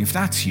this morning. If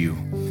that's you,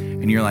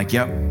 and you're like,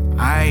 yep,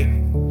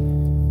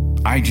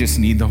 I just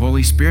need the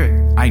Holy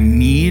Spirit. I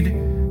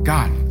need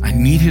God. I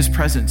need his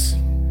presence.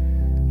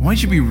 Why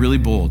don't you be really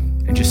bold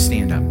and just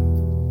stand up?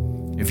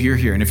 If you're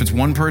here, and if it's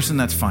one person,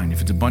 that's fine.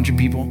 If it's a bunch of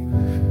people,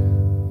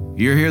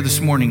 you're here this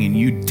morning and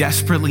you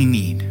desperately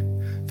need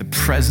the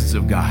presence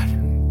of God.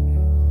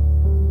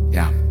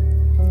 Yeah.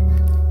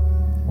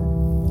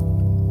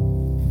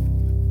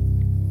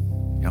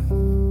 Yep.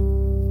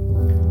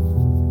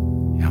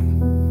 Yep.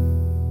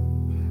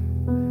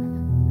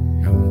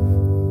 Yep.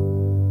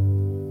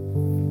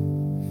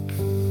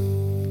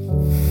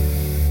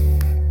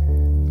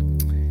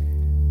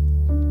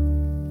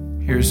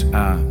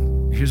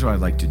 Here's what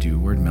I'd like to do.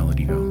 Where'd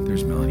Melody go?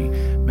 There's Melody.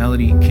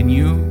 Melody, can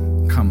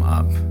you come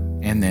up?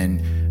 And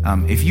then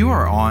if you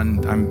are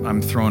on,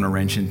 I'm throwing a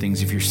wrench in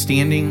things. If you're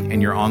standing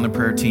and you're on the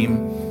prayer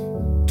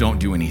team, don't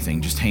do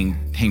anything. Just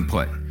hang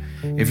put.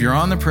 If you're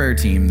on the prayer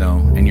team, though,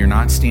 and you're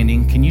not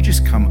standing, can you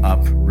just come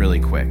up really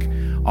quick?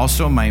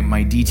 Also, my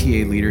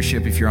DTA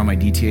leadership, if you're on my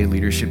DTA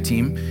leadership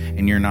team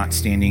and you're not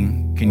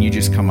standing, can you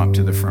just come up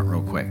to the front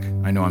real quick?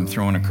 I know I'm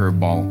throwing a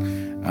curveball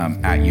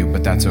at you,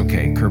 but that's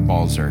okay.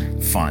 Curveballs are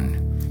fun.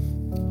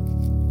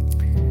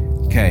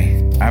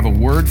 Okay, I have a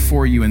word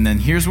for you, and then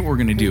here's what we're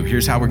going to do.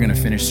 Here's how we're going to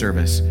finish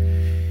service.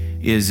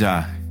 Is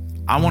I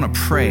want to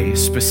pray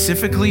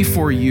specifically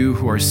for you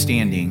who are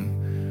standing,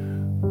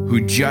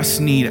 who just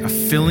need a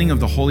filling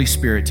of the Holy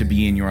Spirit to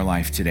be in your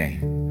life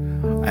today.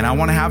 And I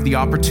want to have the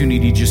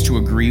opportunity just to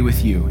agree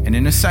with you. And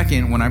in a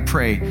second, when I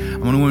pray,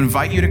 I'm going to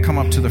invite you to come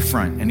up to the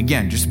front. And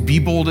again, just be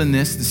bold in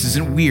this. This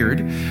isn't weird.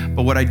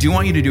 But what I do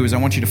want you to do is I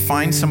want you to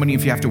find somebody.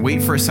 If you have to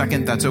wait for a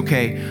second, that's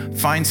okay.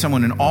 Find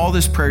someone. And all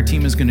this prayer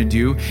team is going to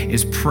do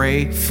is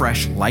pray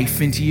fresh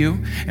life into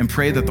you and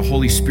pray that the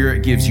Holy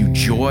Spirit gives you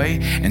joy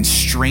and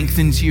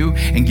strengthens you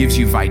and gives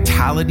you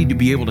vitality to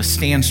be able to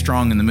stand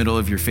strong in the middle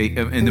of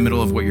in the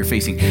middle of what you're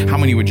facing. How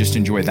many would just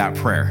enjoy that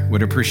prayer,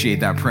 would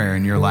appreciate that prayer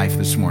in your life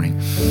this morning?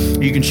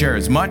 You can share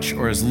as much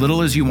or as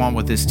little as you want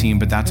with this team,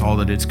 but that's all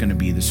that it's going to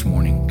be this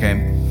morning,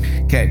 okay?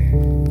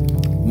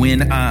 When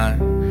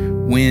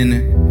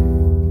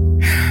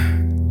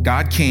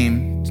God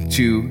came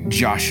to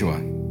Joshua,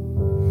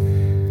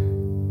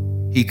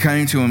 he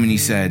came to him and he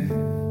said,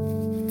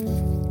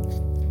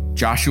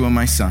 Joshua,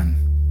 my son,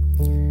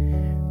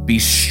 be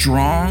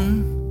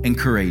strong and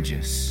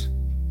courageous,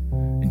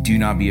 and do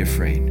not be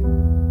afraid.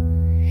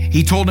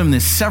 He told him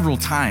this several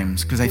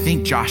times because I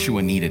think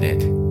Joshua needed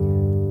it.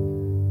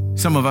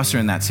 Some of us are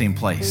in that same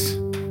place.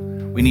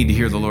 We need to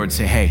hear the Lord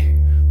say, hey,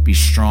 be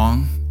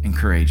strong and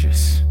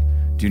courageous.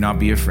 Do not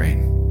be afraid,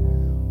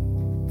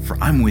 for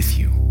I'm with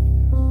you.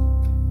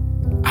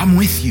 I'm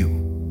with you.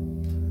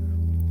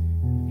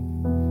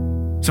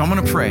 So I'm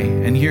going to pray,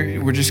 and here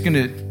I'm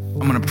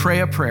going to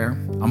pray a prayer.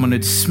 I'm going to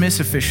dismiss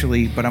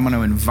officially, but I'm going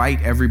to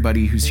invite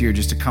everybody who's here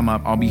just to come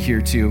up. I'll be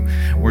here too.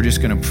 We're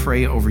just going to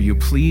pray over you.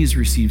 Please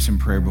receive some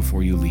prayer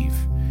before you leave.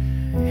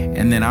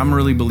 And then I'm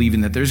really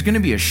believing that there's going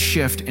to be a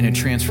shift and a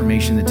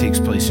transformation that takes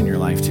place in your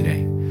life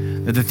today.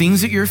 That the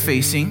things that you're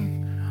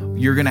facing,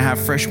 you're going to have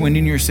fresh wind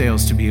in your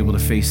sails to be able to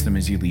face them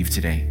as you leave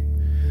today.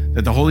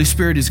 That the Holy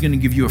Spirit is going to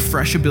give you a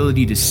fresh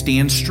ability to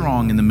stand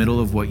strong in the middle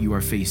of what you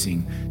are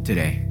facing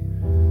today.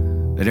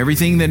 That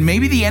everything that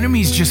maybe the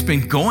enemy's just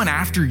been going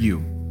after you,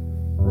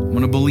 I'm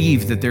going to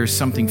believe that there's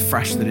something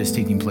fresh that is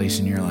taking place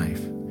in your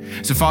life.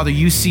 So Father,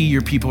 you see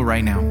your people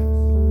right now.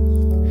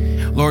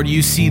 Lord,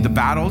 you see the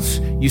battles,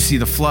 you see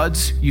the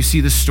floods, you see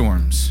the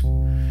storms.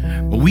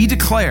 But we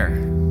declare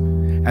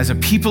as a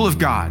people of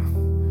God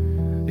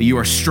that you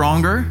are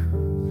stronger,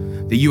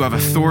 that you have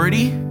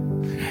authority,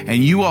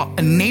 and you will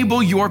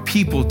enable your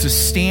people to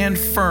stand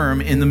firm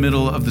in the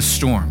middle of the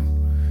storm.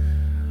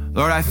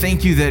 Lord, I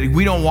thank you that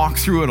we don't walk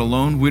through it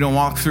alone. We don't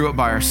walk through it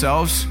by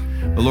ourselves.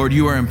 But Lord,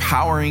 you are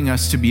empowering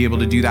us to be able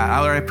to do that.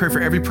 Lord, I pray for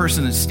every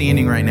person that's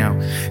standing right now,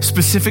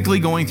 specifically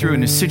going through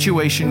in a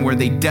situation where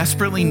they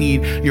desperately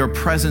need your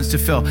presence to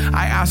fill.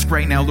 I ask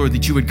right now, Lord,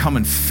 that you would come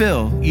and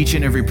fill each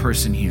and every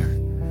person here.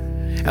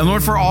 And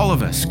Lord, for all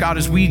of us, God,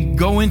 as we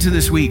go into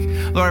this week,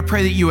 Lord, I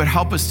pray that you would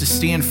help us to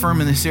stand firm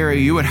in this area.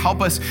 You would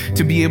help us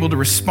to be able to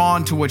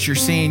respond to what you're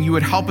saying. You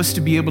would help us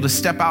to be able to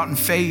step out in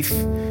faith.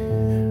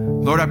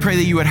 Lord, I pray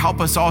that you would help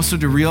us also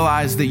to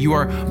realize that you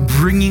are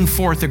bringing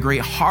forth a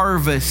great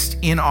harvest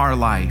in our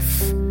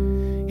life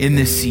in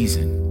this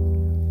season.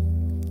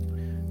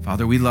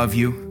 Father, we love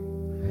you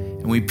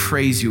and we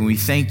praise you and we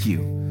thank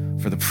you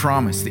for the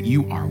promise that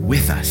you are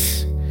with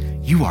us.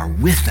 You are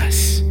with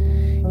us.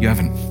 You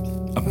haven't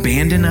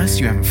abandoned us.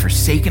 You haven't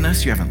forsaken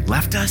us. You haven't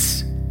left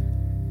us.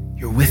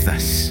 You're with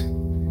us.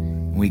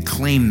 And we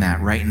claim that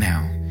right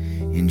now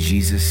in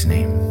Jesus'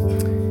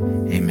 name.